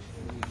good.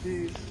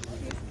 Peace.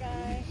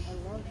 I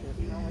loved it.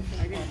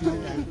 I didn't know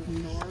that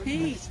before.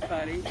 Peace,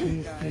 buddy.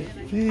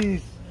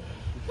 Peace.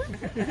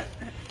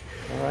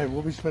 All right,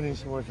 we'll be spending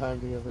some more time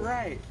together.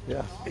 Right.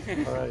 Yeah.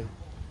 All right.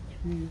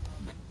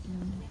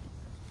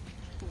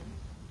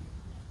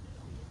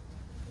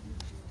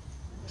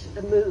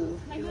 The move.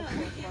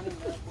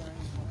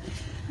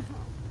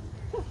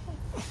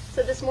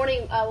 So this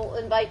morning I will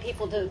invite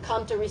people to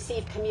come to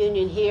receive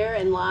communion here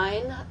in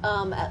line.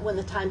 When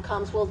the time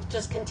comes, we'll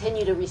just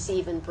continue to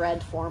receive in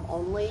bread form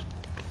only.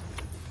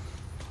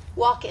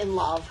 Walk in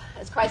love,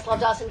 as Christ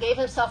loved us and gave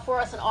himself for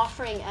us, an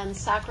offering and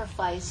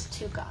sacrifice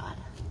to God.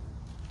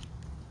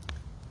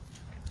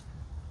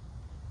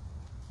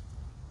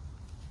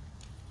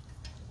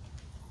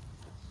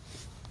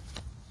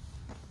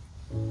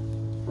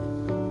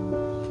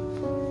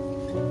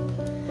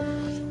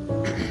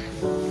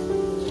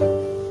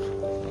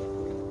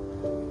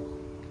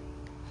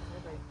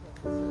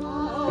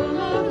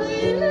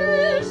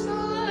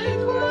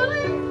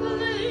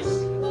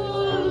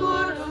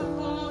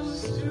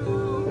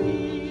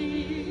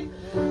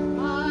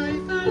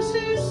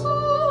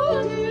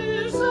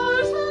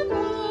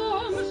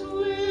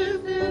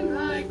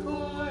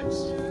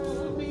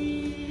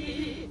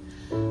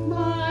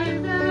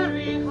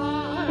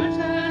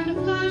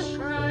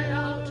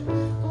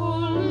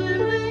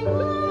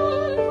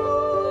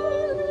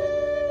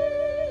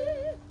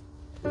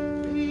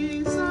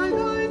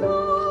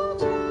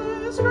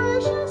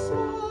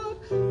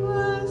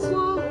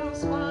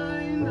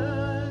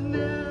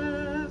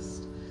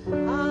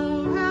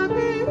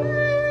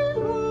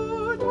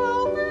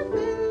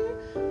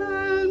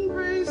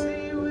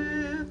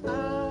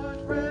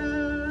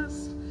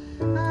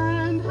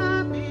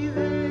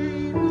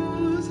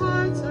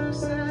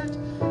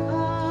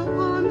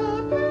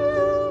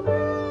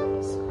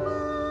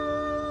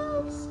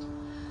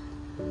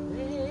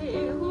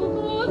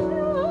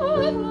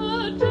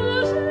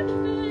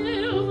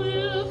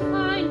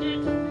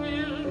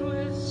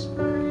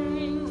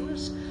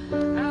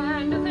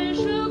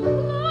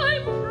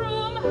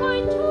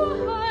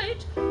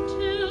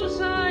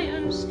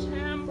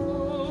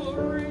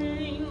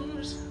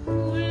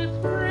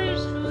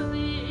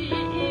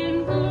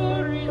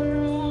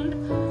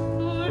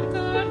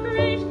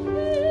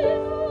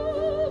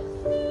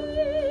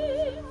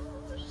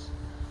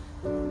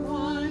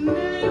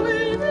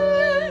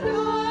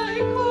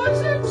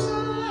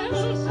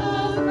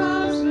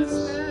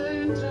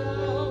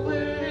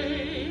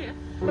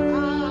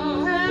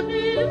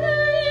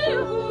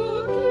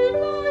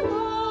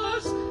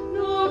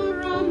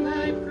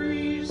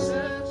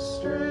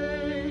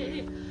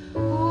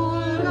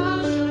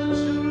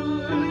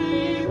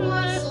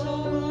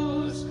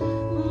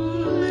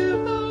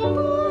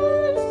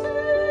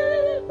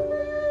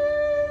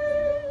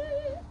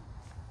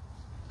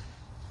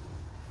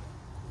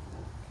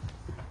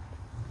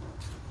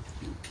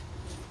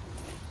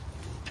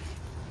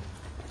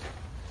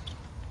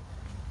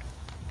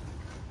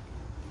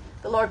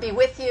 The Lord be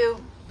with you.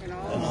 And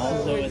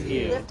also with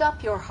you. Lift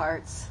up your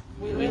hearts.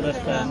 We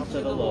lift them to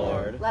the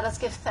Lord. Let us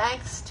give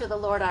thanks to the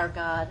Lord our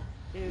God.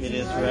 It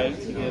is right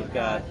to give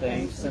God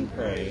thanks and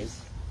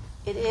praise.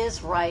 It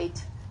is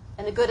right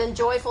and a good and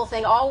joyful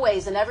thing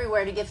always and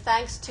everywhere to give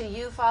thanks to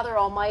you, Father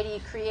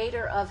Almighty,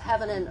 creator of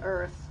heaven and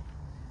earth.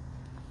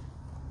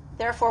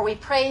 Therefore we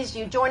praise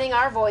you, joining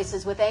our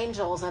voices with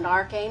angels and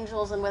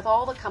archangels and with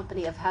all the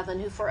company of heaven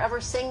who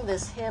forever sing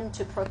this hymn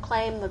to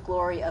proclaim the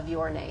glory of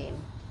your name.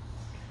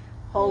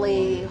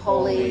 Holy,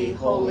 holy,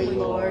 holy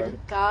Lord,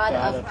 God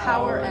of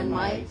power and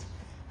might,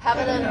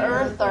 heaven and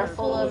earth are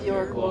full of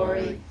your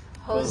glory.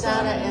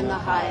 Hosanna in the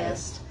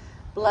highest.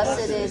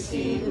 Blessed is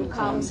he who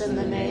comes in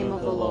the name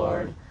of the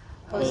Lord.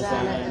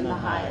 Hosanna in the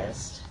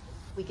highest.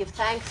 We give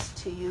thanks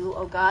to you,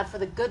 O God, for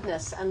the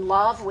goodness and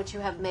love which you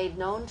have made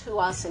known to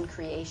us in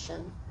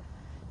creation,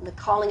 in the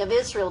calling of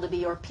Israel to be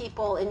your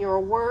people, in your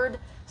word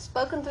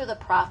spoken through the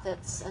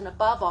prophets, and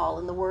above all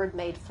in the word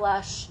made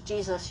flesh,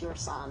 Jesus your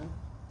Son.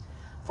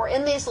 For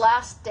in these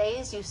last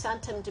days you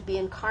sent him to be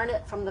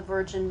incarnate from the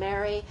Virgin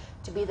Mary,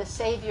 to be the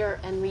Savior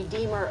and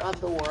Redeemer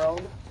of the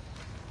world.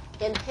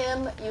 In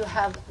him you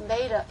have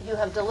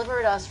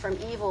delivered us from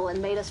evil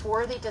and made us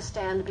worthy to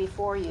stand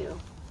before you.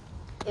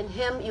 In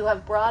him you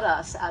have brought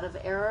us out of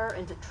error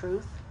into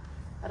truth,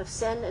 out of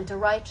sin into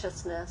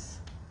righteousness,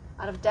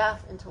 out of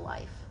death into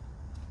life.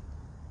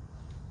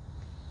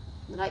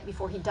 The night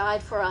before he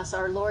died for us,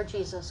 our Lord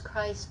Jesus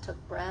Christ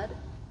took bread,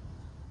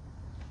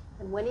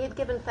 and when he had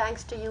given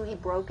thanks to you, he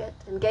broke it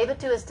and gave it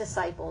to his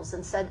disciples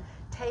and said,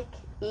 "Take,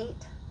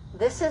 eat.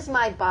 This is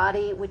my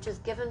body, which is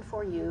given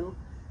for you.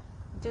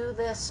 Do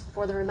this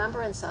for the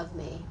remembrance of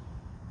me."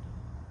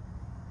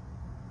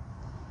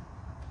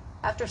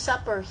 After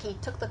supper, he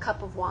took the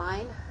cup of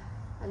wine,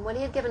 and when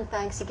he had given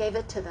thanks, he gave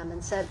it to them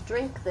and said,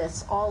 "Drink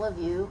this, all of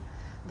you.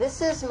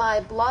 This is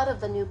my blood of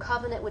the new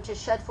covenant, which is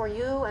shed for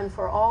you and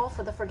for all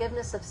for the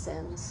forgiveness of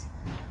sins.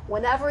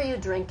 Whenever you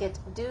drink it,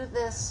 do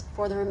this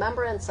for the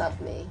remembrance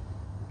of me."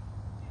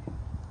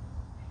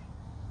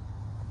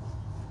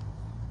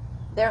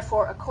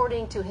 Therefore,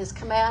 according to his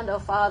command, O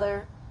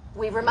Father,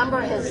 we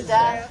remember his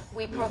death,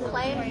 we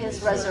proclaim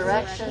his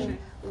resurrection,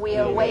 we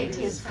await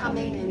his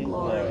coming in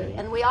glory,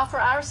 and we offer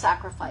our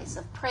sacrifice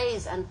of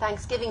praise and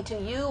thanksgiving to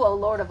you, O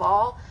Lord of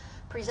all,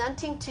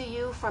 presenting to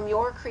you from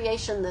your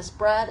creation this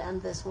bread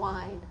and this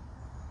wine.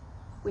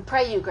 We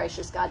pray you,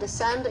 gracious God, to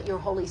send your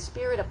Holy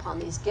Spirit upon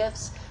these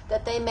gifts,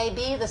 that they may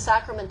be the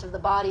sacrament of the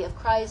body of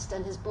Christ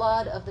and his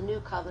blood of the new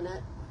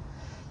covenant.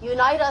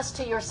 Unite us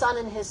to your Son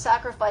in his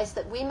sacrifice,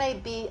 that we may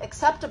be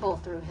acceptable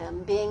through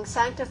him, being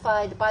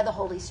sanctified by the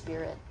Holy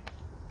Spirit.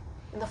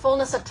 In the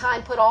fullness of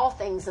time, put all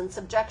things in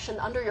subjection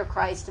under your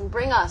Christ, and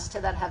bring us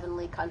to that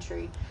heavenly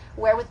country,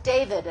 where with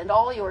David and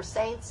all your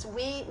saints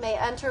we may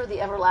enter the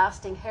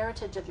everlasting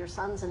heritage of your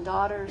sons and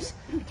daughters,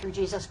 through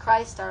Jesus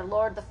Christ our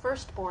Lord, the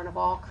firstborn of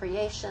all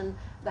creation,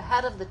 the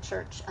head of the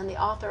church, and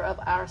the author of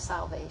our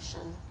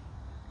salvation.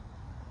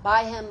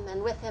 By him,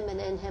 and with him,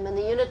 and in him, in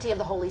the unity of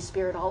the Holy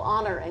Spirit, all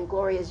honor and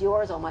glory is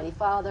yours, Almighty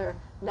Father,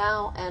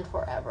 now and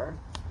forever.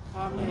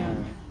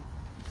 Amen.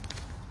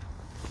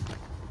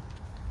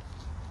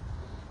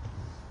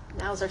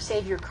 Now, as our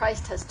Savior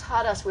Christ has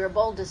taught us, we are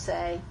bold to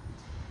say,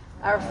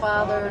 Our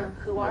Father,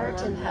 who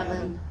art in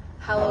heaven,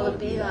 hallowed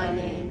be thy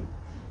name.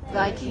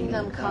 Thy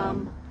kingdom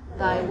come,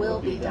 thy will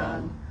be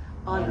done,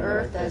 on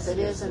earth as it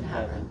is in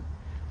heaven.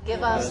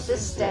 Give us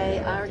this day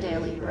our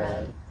daily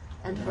bread,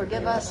 and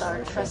forgive us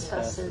our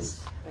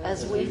trespasses,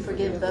 as we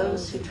forgive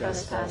those who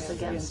trespass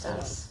against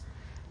us.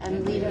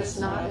 And lead us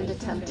not into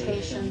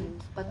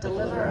temptation, but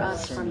deliver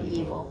us from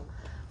evil.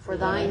 For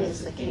thine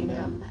is the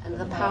kingdom, and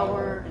the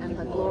power, and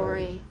the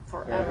glory,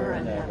 forever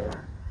and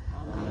ever.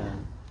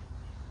 Amen.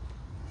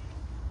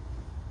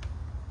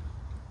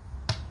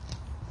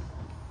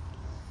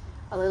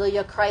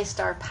 Alleluia, Christ,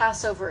 our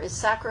Passover, is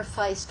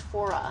sacrificed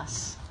for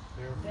us.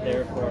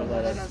 Therefore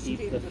let us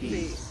keep the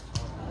feast.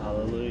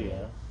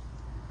 Alleluia.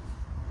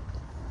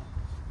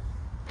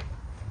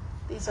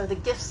 These are the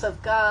gifts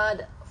of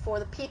God for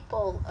the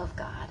people of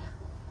God.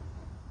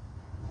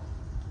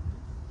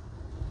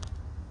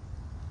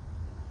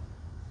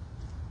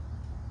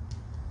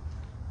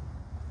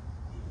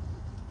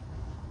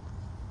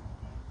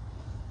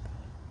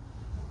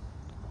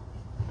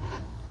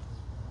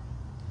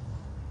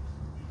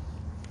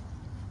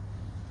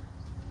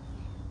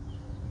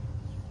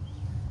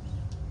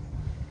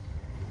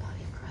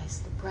 Body of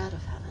Christ, the bread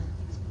of heaven.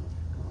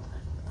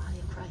 Body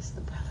of Christ,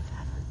 the bread of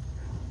heaven.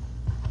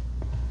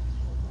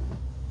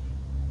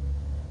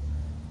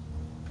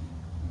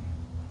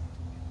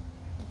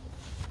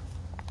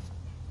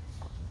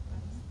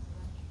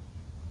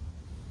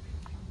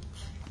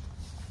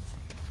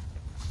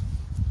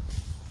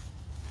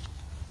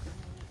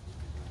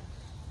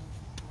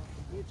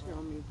 You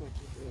tell me what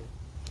to do.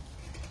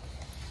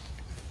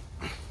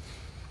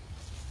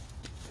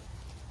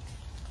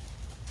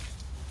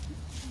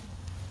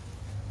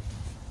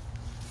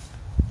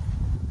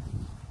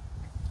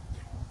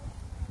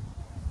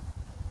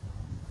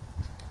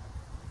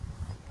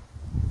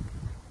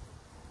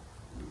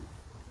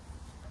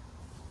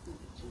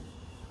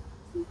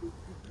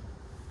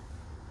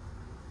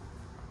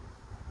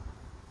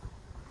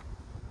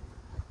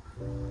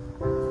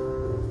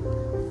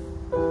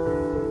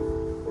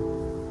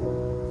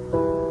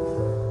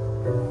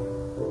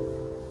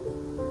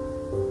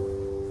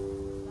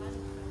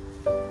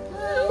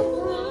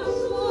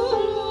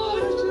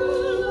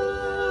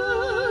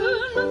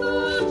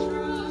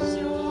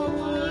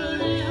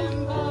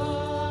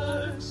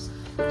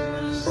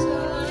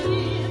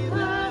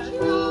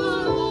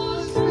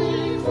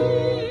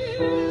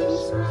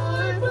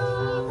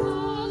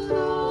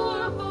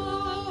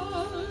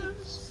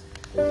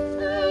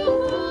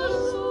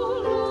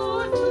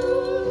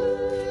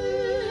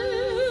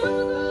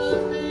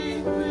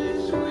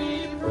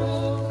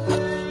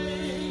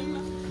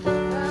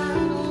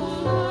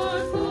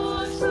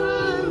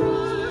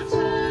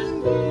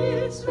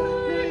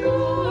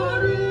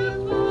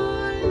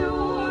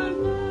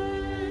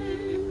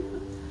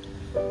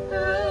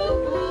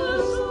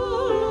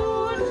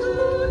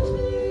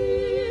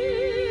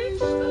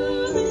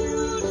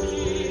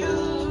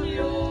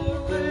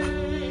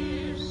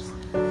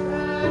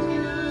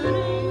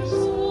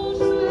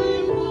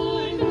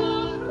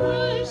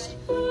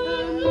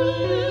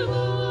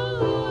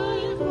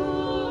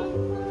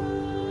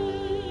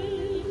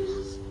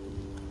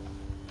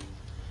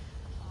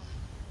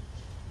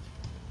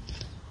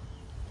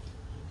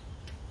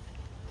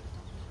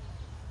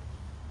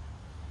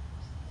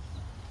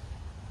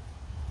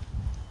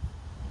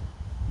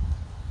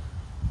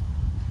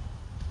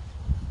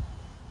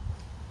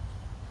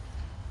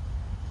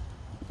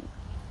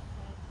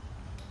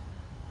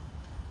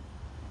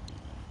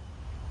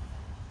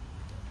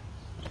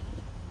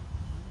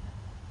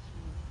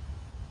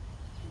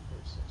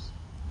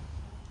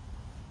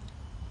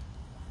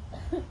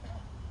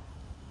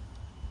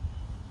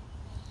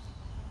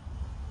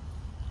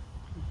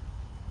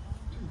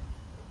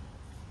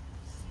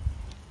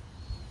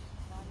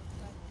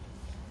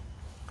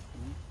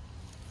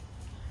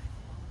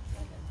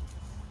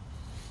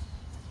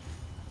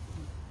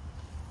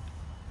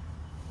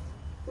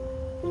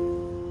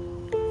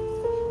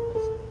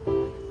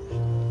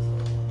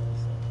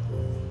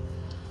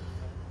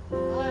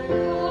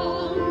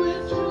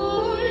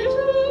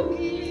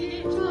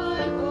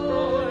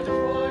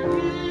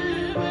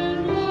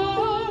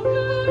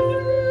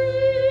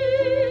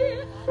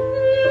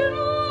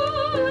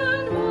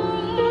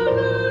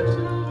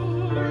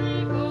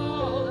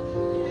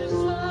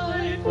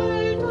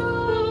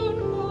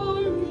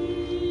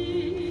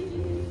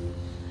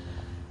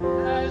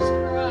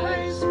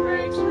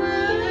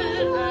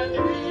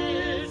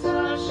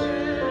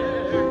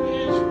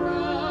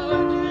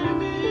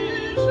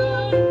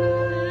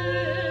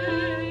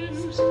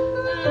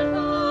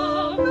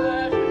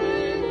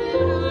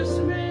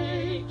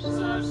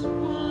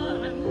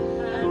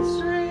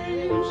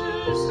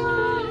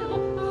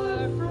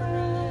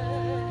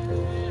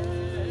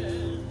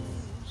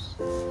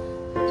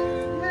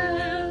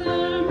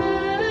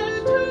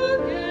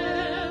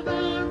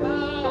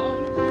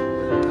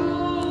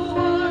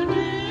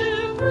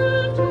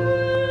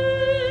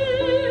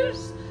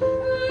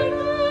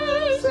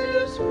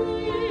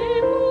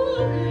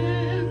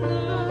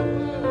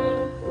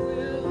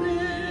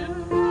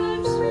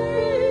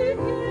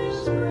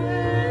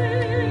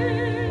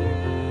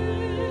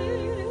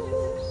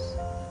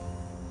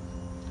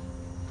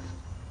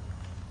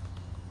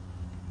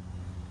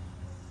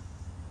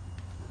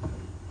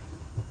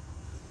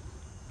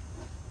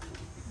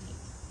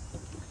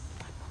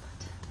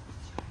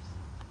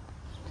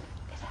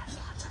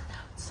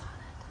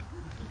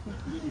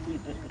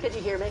 Could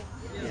you hear me?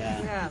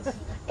 Yeah. Yes.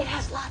 It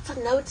has lots of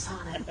notes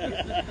on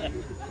it.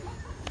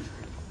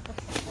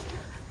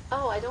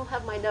 Oh, I don't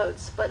have my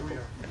notes, but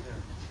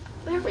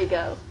there we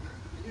go.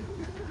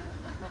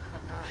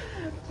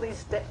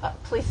 Please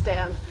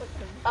stand.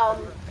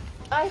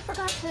 I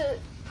forgot to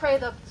pray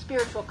the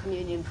spiritual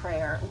communion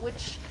prayer,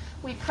 which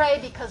we pray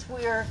because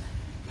we're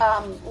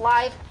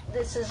live.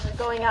 This is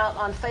going out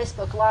on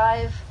Facebook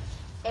Live,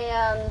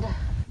 and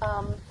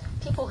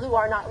people who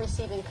are not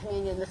receiving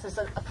communion, this is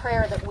a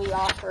prayer that we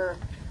offer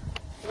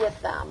with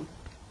them.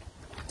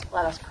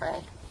 Let us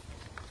pray.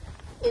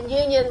 In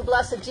union,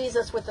 blessed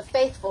Jesus, with the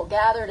faithful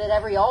gathered at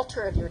every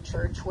altar of your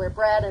church where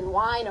bread and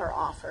wine are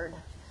offered,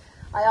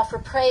 I offer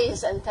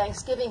praise and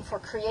thanksgiving for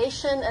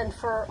creation and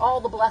for all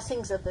the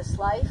blessings of this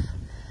life.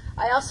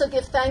 I also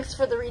give thanks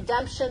for the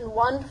redemption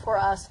won for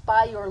us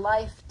by your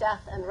life,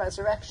 death, and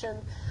resurrection,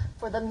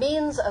 for the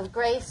means of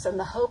grace and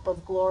the hope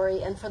of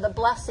glory, and for the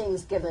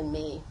blessings given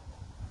me.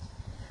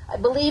 I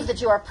believe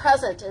that you are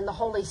present in the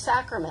Holy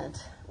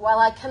Sacrament. While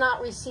I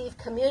cannot receive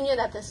communion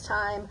at this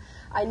time,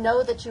 I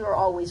know that you are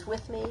always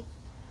with me.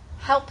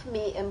 Help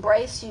me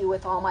embrace you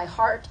with all my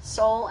heart,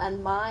 soul,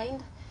 and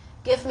mind.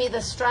 Give me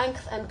the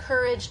strength and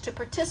courage to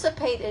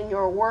participate in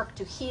your work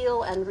to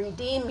heal and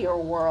redeem your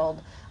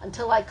world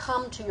until I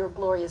come to your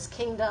glorious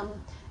kingdom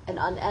and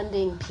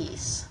unending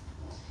peace.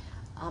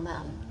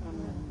 Amen.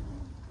 Amen.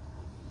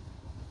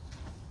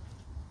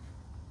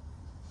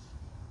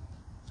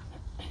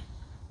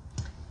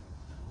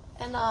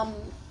 And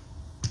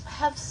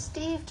have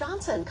Steve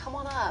Johnson come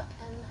on up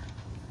and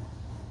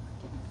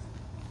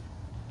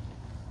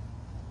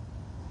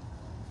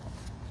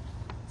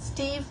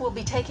Steve will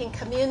be taking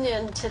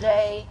communion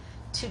today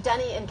to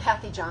Denny and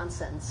Kathy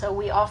Johnson. So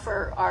we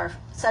offer our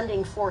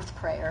sending forth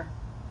prayer.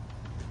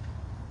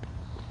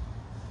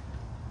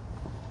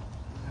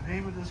 In the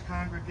name of this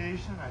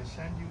congregation, I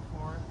send you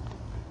forth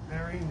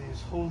bearing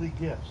these holy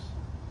gifts,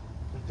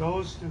 that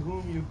those to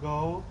whom you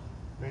go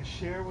may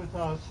share with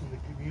us in the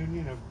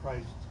communion of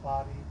Christ's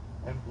body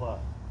and blood.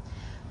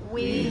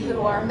 We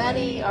who are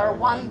many are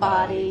one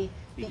body,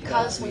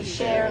 because we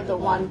share the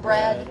one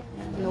bread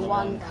and the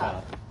one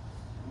cup.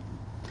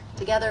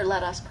 Together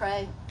let us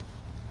pray.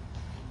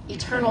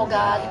 Eternal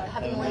God,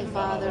 Heavenly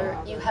Father,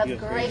 you have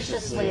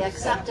graciously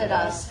accepted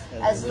us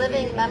as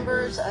living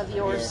members of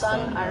your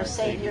Son, our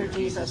Savior,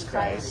 Jesus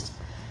Christ,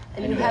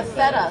 and you have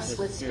fed us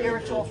with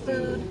spiritual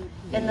food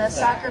in the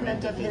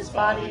sacrament of his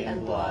body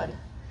and blood.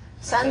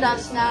 Send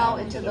us now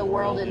into the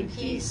world in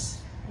peace,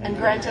 and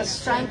grant us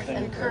strength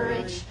and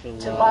courage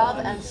to love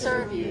and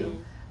serve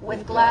you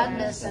with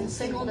gladness and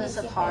singleness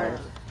of heart,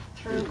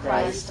 through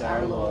Christ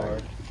our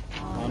Lord.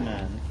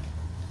 Amen.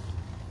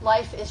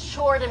 Life is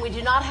short, and we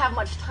do not have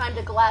much time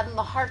to gladden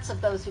the hearts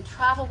of those who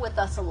travel with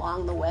us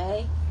along the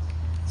way.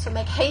 So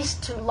make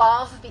haste to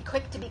love, be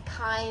quick to be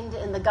kind,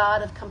 and the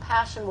God of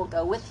compassion will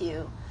go with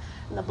you.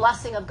 And the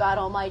blessing of God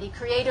Almighty,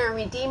 Creator,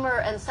 Redeemer,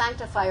 and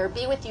Sanctifier,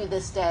 be with you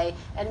this day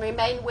and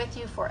remain with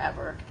you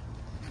forever.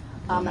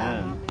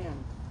 Amen. Amen.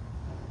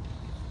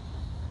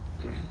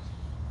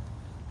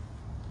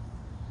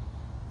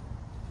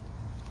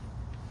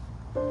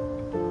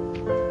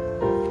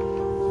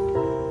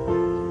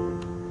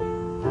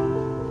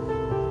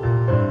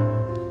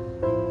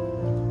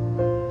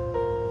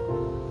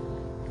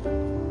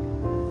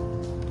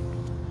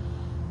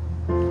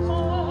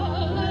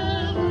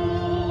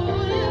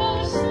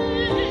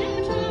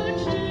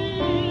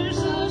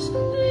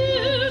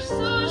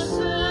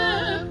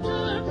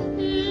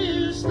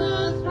 Is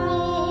the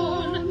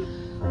throne.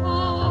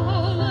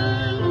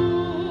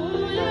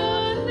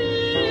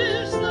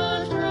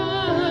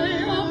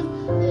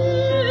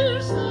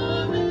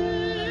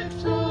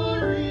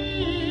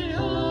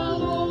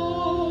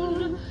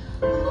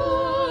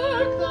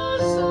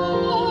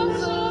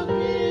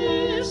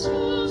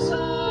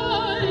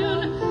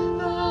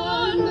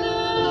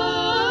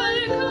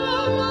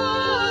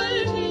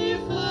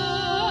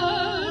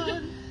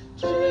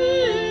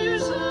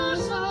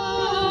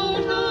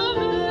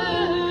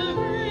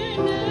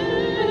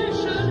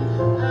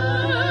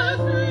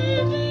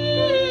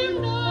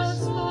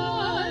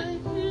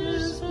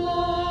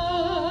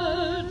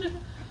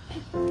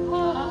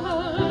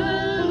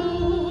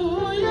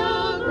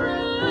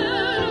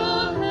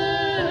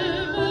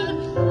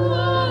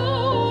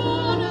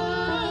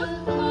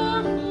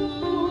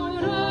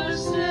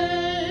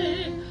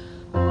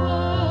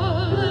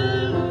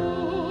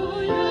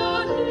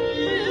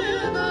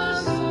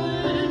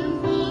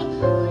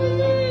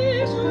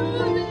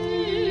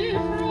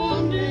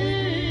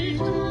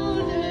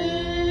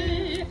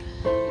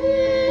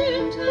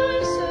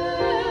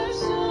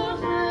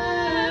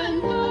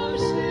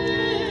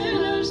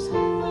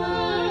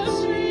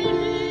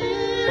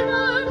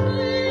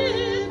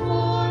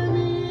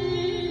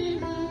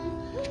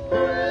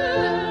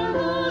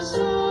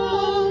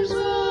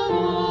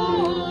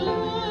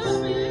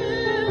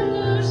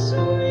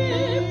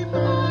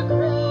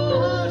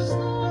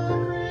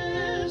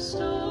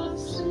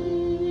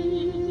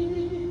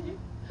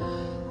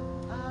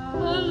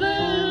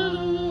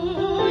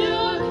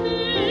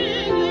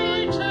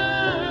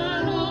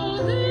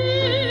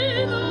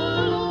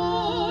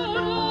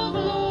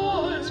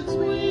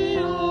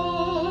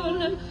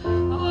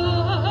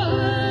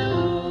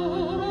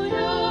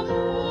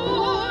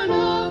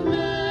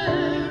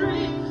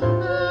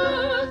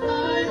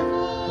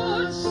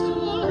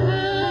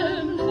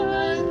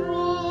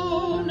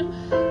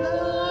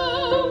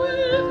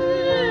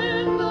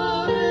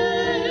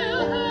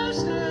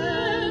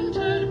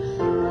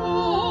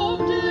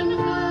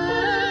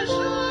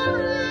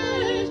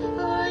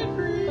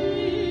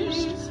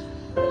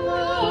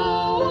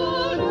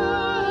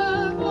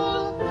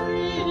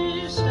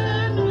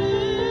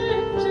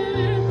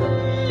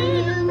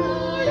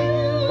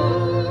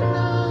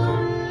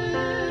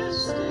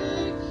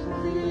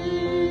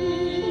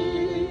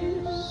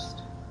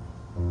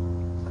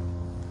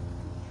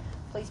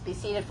 Please be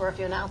seated for a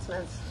few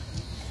announcements.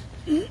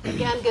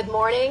 Again, good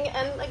morning.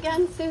 And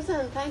again,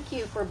 Susan, thank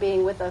you for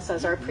being with us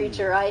as our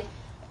preacher. I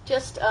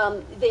just,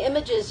 the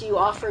images you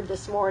offered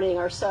this morning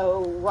are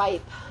so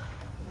ripe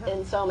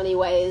in so many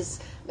ways,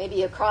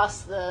 maybe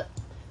across the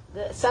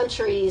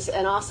centuries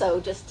and also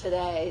just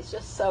today. It's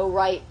just so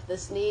ripe,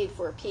 this need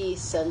for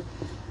peace and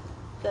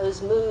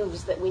those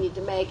moves that we need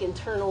to make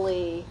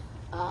internally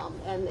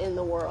and in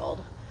the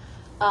world.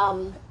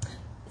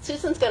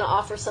 Susan's going to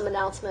offer some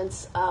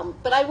announcements,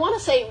 but I want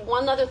to say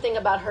one other thing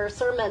about her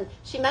sermon.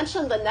 She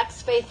mentioned the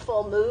Next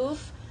Faithful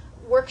Move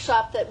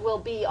workshop that will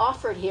be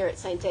offered here at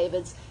St.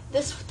 David's.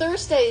 This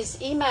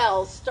Thursday's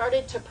email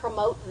started to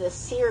promote this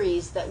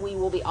series that we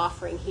will be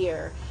offering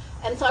here.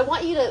 And so I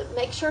want you to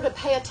make sure to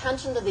pay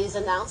attention to these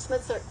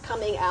announcements that are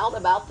coming out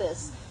about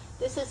this.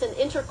 This is an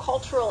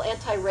intercultural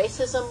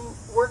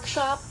anti-racism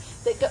workshop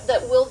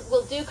that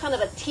we'll do kind of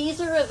a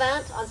teaser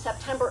event on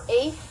September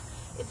 8th.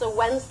 It's a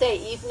Wednesday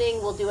evening.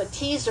 We'll do a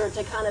teaser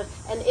to kind of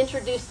and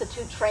introduce the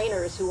two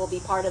trainers who will be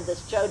part of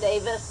this, Joe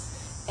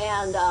Davis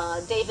and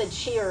David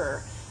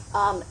Shearer.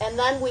 And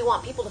then we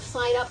want people to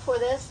sign up for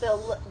this.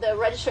 The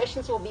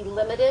registrations will be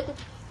limited.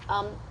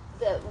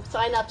 The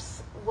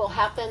sign-ups will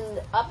happen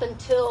up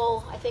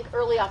until, I think,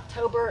 early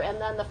October, and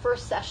then the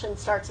first session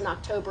starts in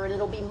October, and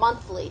it'll be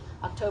monthly,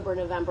 October,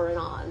 November, and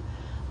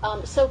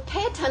on. So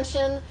pay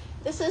attention.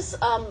 This is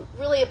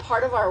really a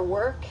part of our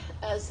work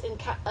as in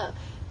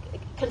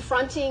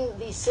confronting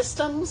these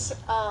systems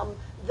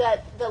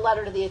that the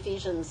letter to the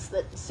Ephesians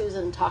that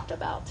Susan talked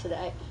about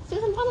today.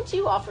 Susan, why don't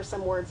you offer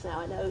some words now?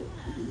 I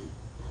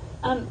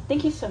know.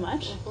 Thank you so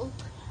much.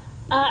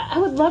 I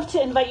would love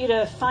to invite you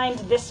to find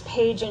this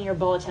page in your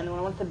bulletin, the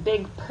one with the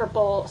big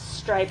purple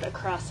stripe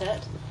across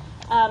it.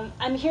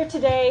 I'm here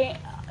today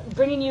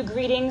bringing you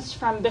greetings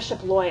from Bishop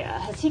Loya.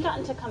 Has he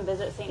gotten to come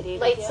visit St.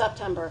 David's Late yet?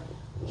 September.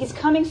 He's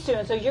coming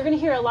soon, so you're going to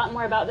hear a lot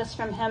more about this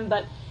from him,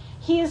 but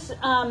he's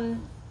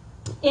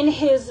in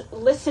his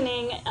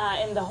listening,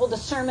 in the whole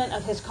discernment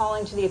of his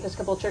calling to the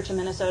Episcopal Church in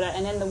Minnesota,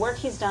 and in the work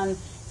he's done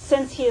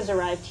since he has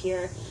arrived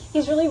here,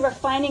 he's really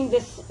refining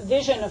this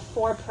vision of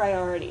 4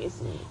 priorities.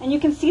 And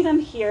you can see them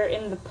here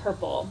in the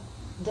purple: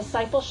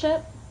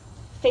 discipleship,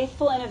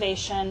 faithful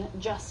innovation,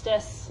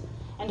 justice,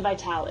 and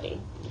vitality.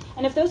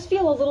 And if those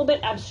feel a little bit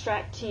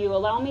abstract to you,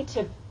 allow me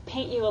to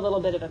paint you a little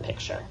bit of a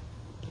picture.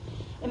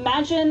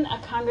 Imagine a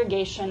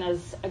congregation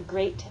as a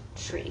great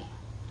tree.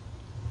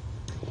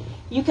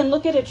 You can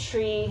look at a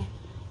tree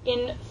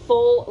in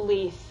full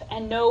leaf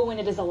and know when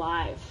it is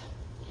alive.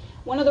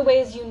 One of the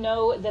ways you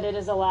know that it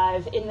is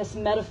alive in this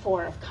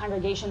metaphor of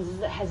congregations is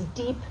that it has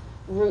deep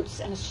roots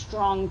and a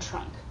strong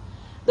trunk.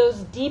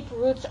 Those deep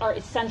roots are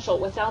essential.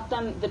 Without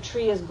them, the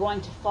tree is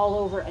going to fall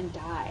over and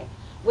die.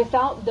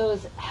 Without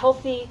those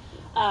healthy...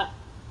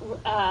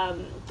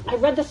 I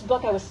read this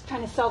book I was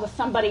trying to sell to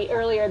somebody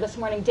earlier this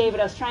morning, David.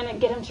 I was trying to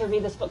get him to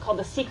read this book called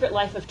The Secret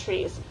Life of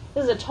Trees.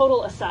 This is a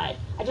total aside.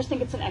 I just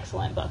think it's an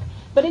excellent book.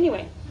 But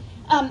anyway,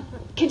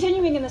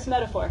 continuing in this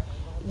metaphor,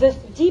 the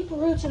deep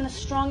roots and the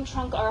strong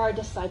trunk are our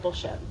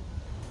discipleship.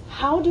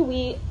 How do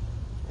we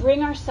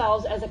bring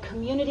ourselves as a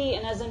community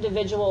and as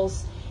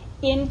individuals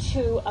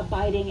into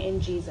abiding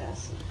in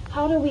Jesus?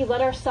 How do we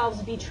let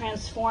ourselves be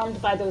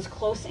transformed by those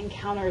close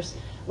encounters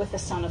with the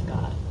Son of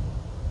God?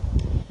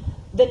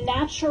 The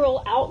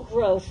natural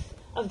outgrowth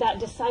of that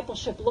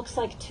discipleship looks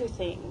like 2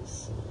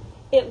 things.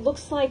 It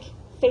looks like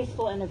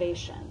faithful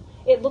innovation.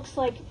 It looks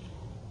like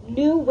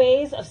new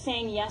ways of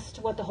saying yes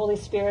to what the Holy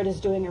Spirit is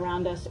doing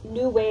around us,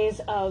 new ways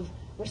of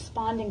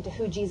responding to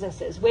who Jesus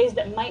is, ways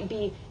that might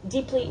be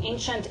deeply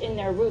ancient in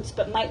their roots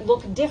but might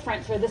look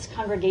different for this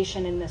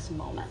congregation in this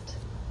moment.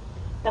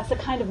 That's the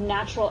kind of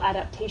natural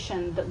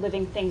adaptation that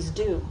living things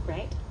do,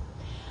 right?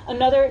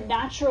 Another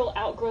natural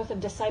outgrowth of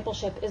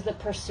discipleship is the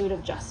pursuit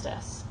of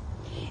justice.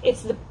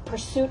 It's the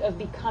pursuit of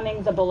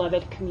becoming the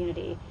beloved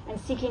community and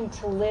seeking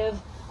to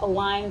live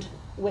aligned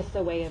with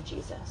the way of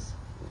Jesus.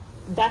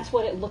 That's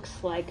what it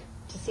looks like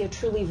to see a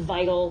truly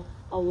vital,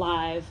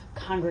 alive,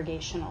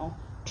 congregational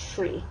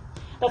tree.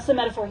 That's the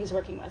metaphor he's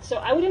working with. So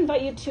I would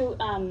invite you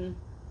to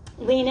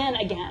lean in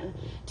again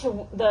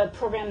to the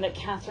program that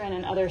Catherine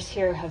and others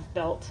here have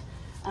built,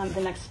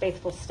 the Next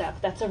Faithful Step.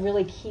 That's a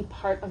really key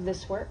part of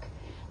this work.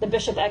 The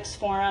Bishop X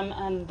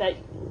Forum that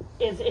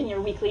is in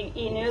your weekly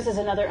e-news is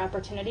another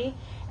opportunity.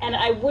 And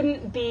I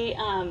wouldn't be,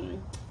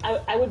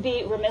 I would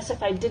be remiss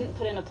if I didn't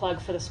put in a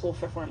plug for the School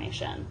for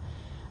Formation.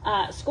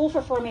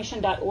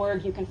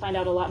 Schoolforformation.org, you can find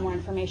out a lot more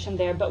information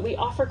there, but we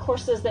offer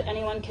courses that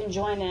anyone can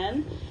join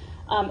in,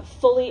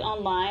 fully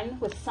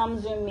online with some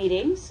Zoom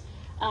meetings,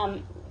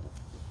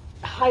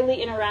 highly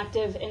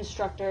interactive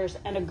instructors,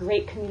 and a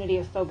great community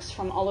of folks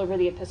from all over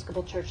the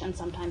Episcopal Church and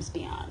sometimes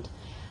beyond.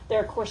 There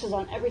are courses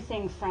on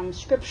everything from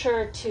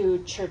scripture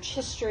to church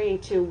history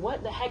to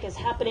what the heck is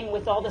happening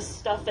with all this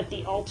stuff at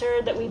the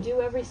altar that we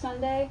do every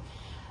Sunday,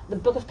 the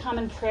Book of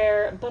Common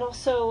Prayer, but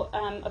also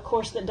a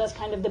course that does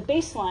kind of the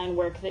baseline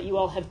work that you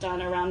all have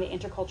done around the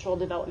intercultural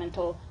development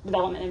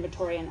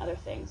inventory and other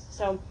things.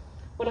 So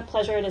what a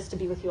pleasure it is to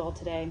be with you all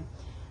today.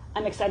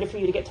 I'm excited for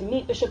you to get to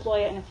meet Bishop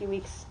Loya in a few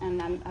weeks, and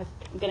I'm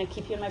going to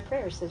keep you in my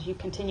prayers as you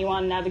continue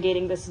on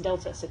navigating this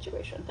Delta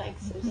situation.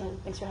 Thanks, Susan.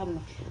 Thanks for having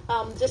me.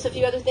 Just a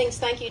few other things.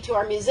 Thank you to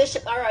our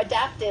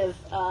adaptive,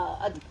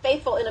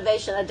 faithful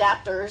innovation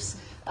adapters.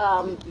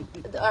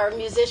 Our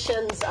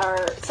musicians,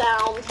 our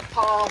sound,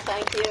 Paul,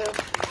 thank you.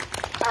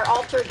 Our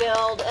altar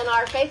guild, and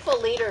our faithful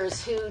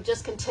leaders who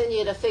just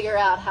continue to figure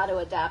out how to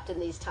adapt in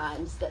these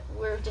times. That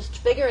we're just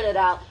figuring it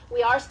out.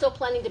 We are still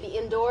planning to be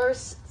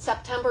indoors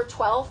September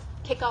 12th,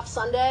 kickoff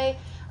Sunday,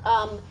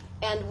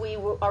 and we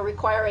are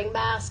requiring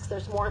masks.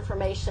 There's more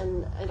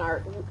information in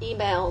our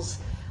emails.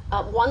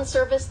 One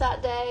service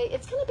that day.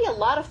 It's going to be a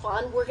lot of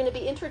fun. We're going to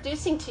be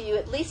introducing to you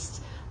at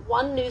least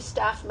one new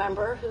staff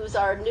member who's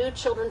our new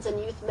children's and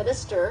youth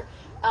minister.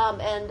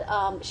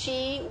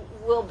 She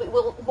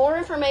more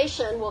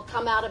information will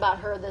come out about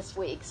her this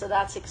week, so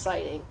that's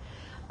exciting.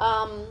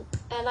 And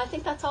I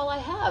think that's all I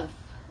have.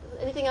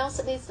 Anything else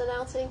that needs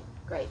announcing?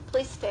 Great.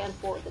 Please stand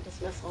for the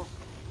dismissal.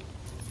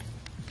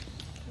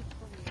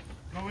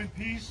 Go in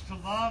peace to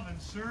love and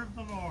serve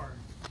the Lord.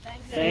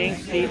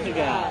 Thanks be to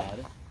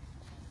God.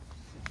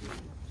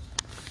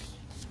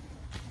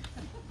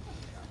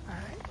 All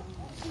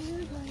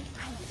right.